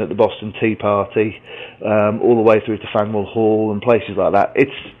came in at the Boston Tea Party, all the way through to Faneuil Hall and places like that.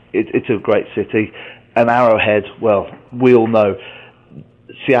 It's a great city. And Arrowhead, well, we all know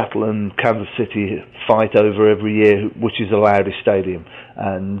Seattle and Kansas City fight over every year which is the loudest stadium.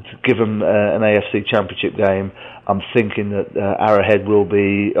 And given an AFC Championship game, I'm thinking that Arrowhead will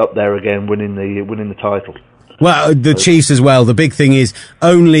be up there again, winning the title. Well, the Chiefs as well. The big thing is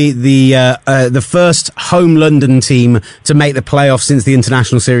only the first home London team to make the playoffs since the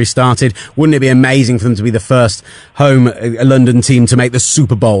international series started. Wouldn't it be amazing for them to be the first home London team to make the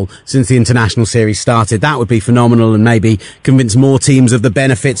Super Bowl since the international series started? That would be phenomenal, and maybe convince more teams of the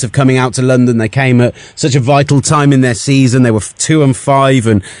benefits of coming out to London. They came at such a vital time in their season. They were 2-5,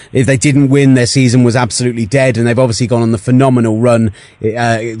 and if they didn't win, their season was absolutely dead. And they've obviously gone on the phenomenal run,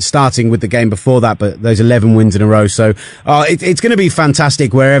 starting with the game before that, but those 11 wins in a row. So it's going to be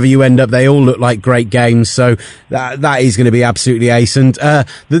fantastic wherever you end up. They all look like great games, so that is going to be absolutely ace. And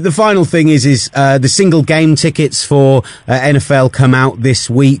the final thing is the single game tickets for NFL come out this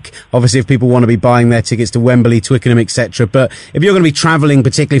week. Obviously, if people want to be buying their tickets to Wembley, Twickenham, etc. But if you're going to be travelling,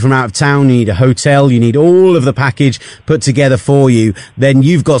 particularly from out of town, you need a hotel, you need all of the package put together for you, then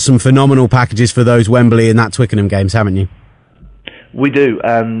you've got some phenomenal packages for those Wembley and that Twickenham games, haven't you? We do,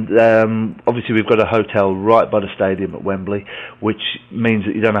 and obviously we've got a hotel right by the stadium at Wembley, which means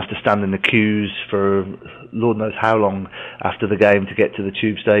that you don't have to stand in the queues for Lord knows how long after the game to get to the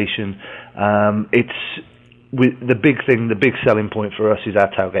tube station. The big selling point for us is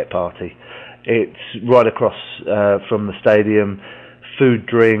our tailgate party. It's right across from the stadium. Food,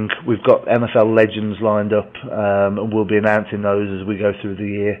 drink. We've got NFL legends lined up, and we'll be announcing those as we go through the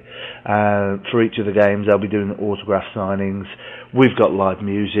year. For each of the games, they'll be doing autograph signings. We've got live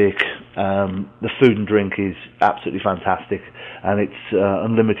music. The food and drink is absolutely fantastic, and it's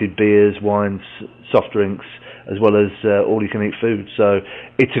unlimited beers, wines, soft drinks, as well as all-you-can-eat food. So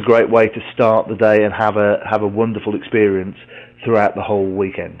it's a great way to start the day and have a wonderful experience throughout the whole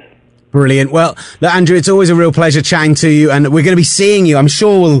weekend. Brilliant. Well, look, Andrew, it's always a real pleasure chatting to you, and we're going to be seeing you. I'm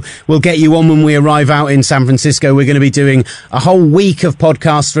sure we'll get you on when we arrive out in San Francisco. We're going to be doing a whole week of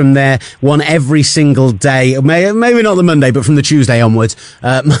podcasts from there, one every single day. Maybe not the Monday, but from the Tuesday onwards.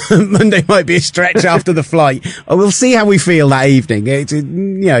 Monday might be a stretch after the flight. We'll see how we feel that evening. It's,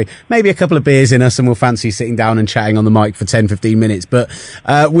 maybe a couple of beers in us, and we'll fancy sitting down and chatting on the mic for 10-15 minutes. But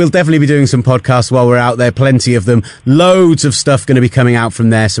we'll definitely be doing some podcasts while we're out there. Plenty of them. Loads of stuff going to be coming out from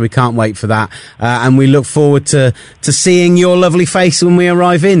there, so we can't wait for that, and we look forward to seeing your lovely face when we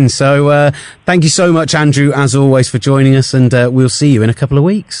arrive in. So thank you so much, Andrew, as always, for joining us, and we'll see you in a couple of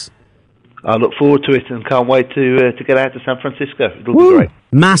weeks. I look forward to it and can't wait to get out to San Francisco. It'll be great.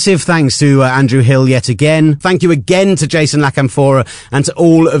 Massive thanks to Andrew Hill yet again. Thank you again to Jason La Canfora and to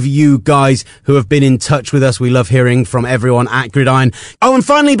all of you guys who have been in touch with us. We love hearing from everyone at Gridiron. Oh, and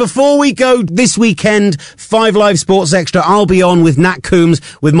finally, before we go this weekend, 5 Live Sports Extra, I'll be on with Nat Coombs,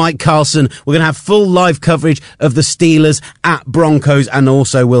 with Mike Carlson. We're going to have full live coverage of the Steelers at Broncos, and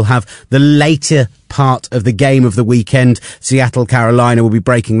also we'll have the later part of the game of the weekend, Seattle, Carolina. We'll be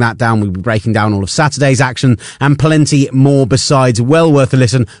breaking that down. We'll be breaking down all of Saturday's action and plenty more besides. Well worth a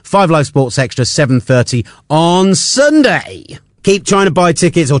listen. 5 Live Sports Extra, 7:30 on Sunday. Keep trying to buy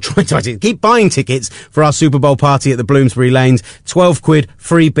tickets, or keep buying tickets for our Super Bowl party at the Bloomsbury Lanes. 12 quid,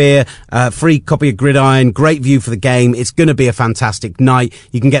 free beer, free copy of Gridiron, great view for the game. It's going to be a fantastic night.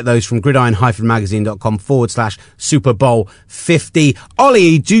 You can get those from gridiron-magazine.com/Super Bowl 50.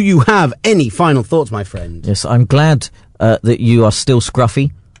 Ollie, do you have any final thoughts, my friend? Yes, I'm glad that you are still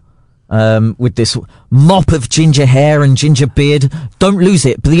scruffy. With this mop of ginger hair and ginger beard. Don't lose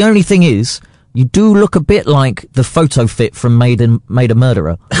it. But the only thing is, you do look a bit like the photo fit from Made a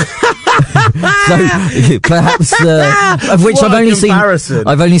Murderer. So perhaps of which I've only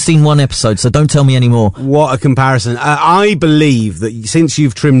seen one episode, so don't tell me any more. What a comparison. I believe that since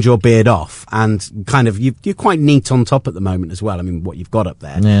you've trimmed your beard off and kind of you're quite neat on top at the moment as well. I mean, what you've got up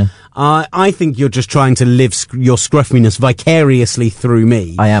there. Yeah. I think you're just trying to live your scruffiness vicariously through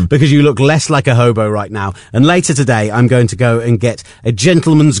me. I am. Because you look less like a hobo right now. And later today, I'm going to go and get a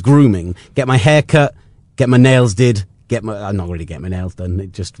gentleman's grooming, get my hair cut, get my nails did. I'm not really getting my nails done. I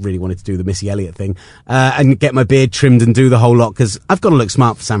just really wanted to do the Missy Elliott thing, and get my beard trimmed and do the whole lot, because I've got to look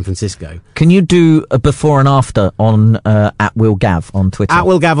smart for San Francisco. Can you do a before and after on at Will Gav on Twitter? At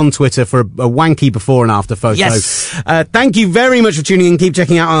Will Gav on Twitter for a wanky before and after photo. Yes. Thank you very much for tuning in. Keep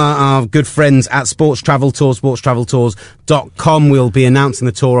checking out our good friends at Sports Travel Tour, sportstraveltours.com. We'll be announcing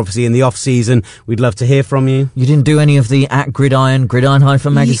the tour, obviously, in the off season. We'd love to hear from you. You didn't do any of the at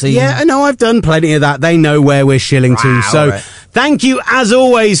Gridiron-magazine? Yeah, no, I've done plenty of that. They know where we're shilling to. So right. Thank you as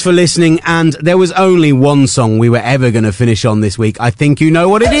always for listening, and there was only one song we were ever going to finish on this week. I think you know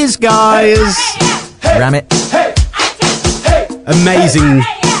what it is, guys. Ram it. Amazing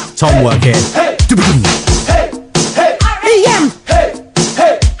tom work here. A-M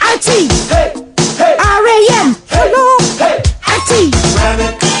I-T R-A-M hello I-T Ram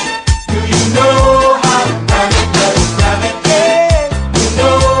it. Do you know how to ram it? Let's ram it. You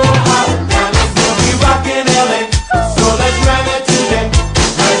know how to ram it. We'll be rocking LA.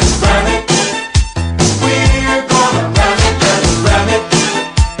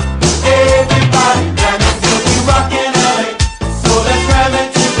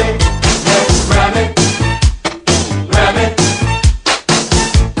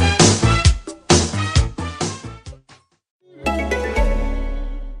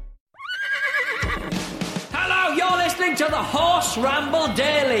 the Horse Ramble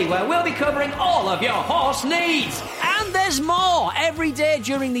Daily, where we'll be covering all of your horse needs. And there's more. Every day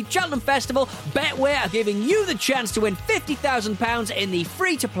during the Cheltenham Festival, Betway are giving you the chance to win £50,000 in the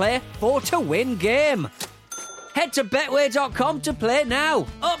free-to-play 4-to-win game. Head to betway.com to play now.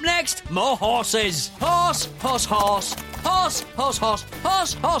 Up next, more horses. Horse, horse, horse. Horse, horse, horse,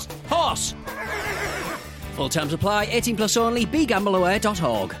 horse, horse, horse. Full terms apply. 18 plus only.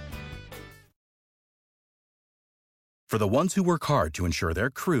 BeGambleAware.org. For the ones who work hard to ensure their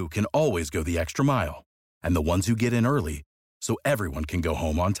crew can always go the extra mile, and the ones who get in early so everyone can go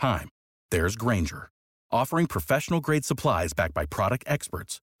home on time, there's Grainger, offering professional-grade supplies backed by product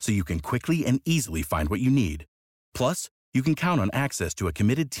experts so you can quickly and easily find what you need. Plus, you can count on access to a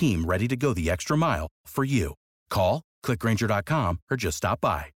committed team ready to go the extra mile for you. Call, click Grainger.com, or just stop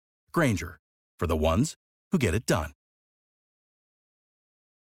by. Grainger, for the ones who get it done.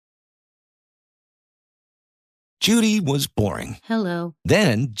 Judy was boring. Hello.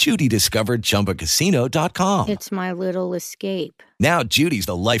 Then Judy discovered ChumbaCasino.com. It's my little escape. Now Judy's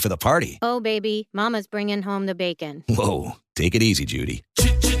the life of the party. Oh, baby, mama's bringing home the bacon. Whoa, take it easy, Judy.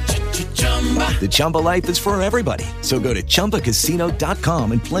 The Chumba life is for everybody. So go to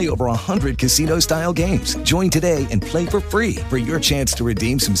ChumbaCasino.com and play over 100 casino-style games. Join today and play for free for your chance to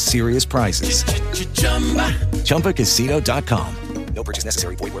redeem some serious prizes. ChumbaCasino.com. No purchase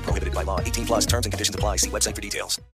necessary. Void where prohibited by law. 18 plus terms and conditions apply. See website for details.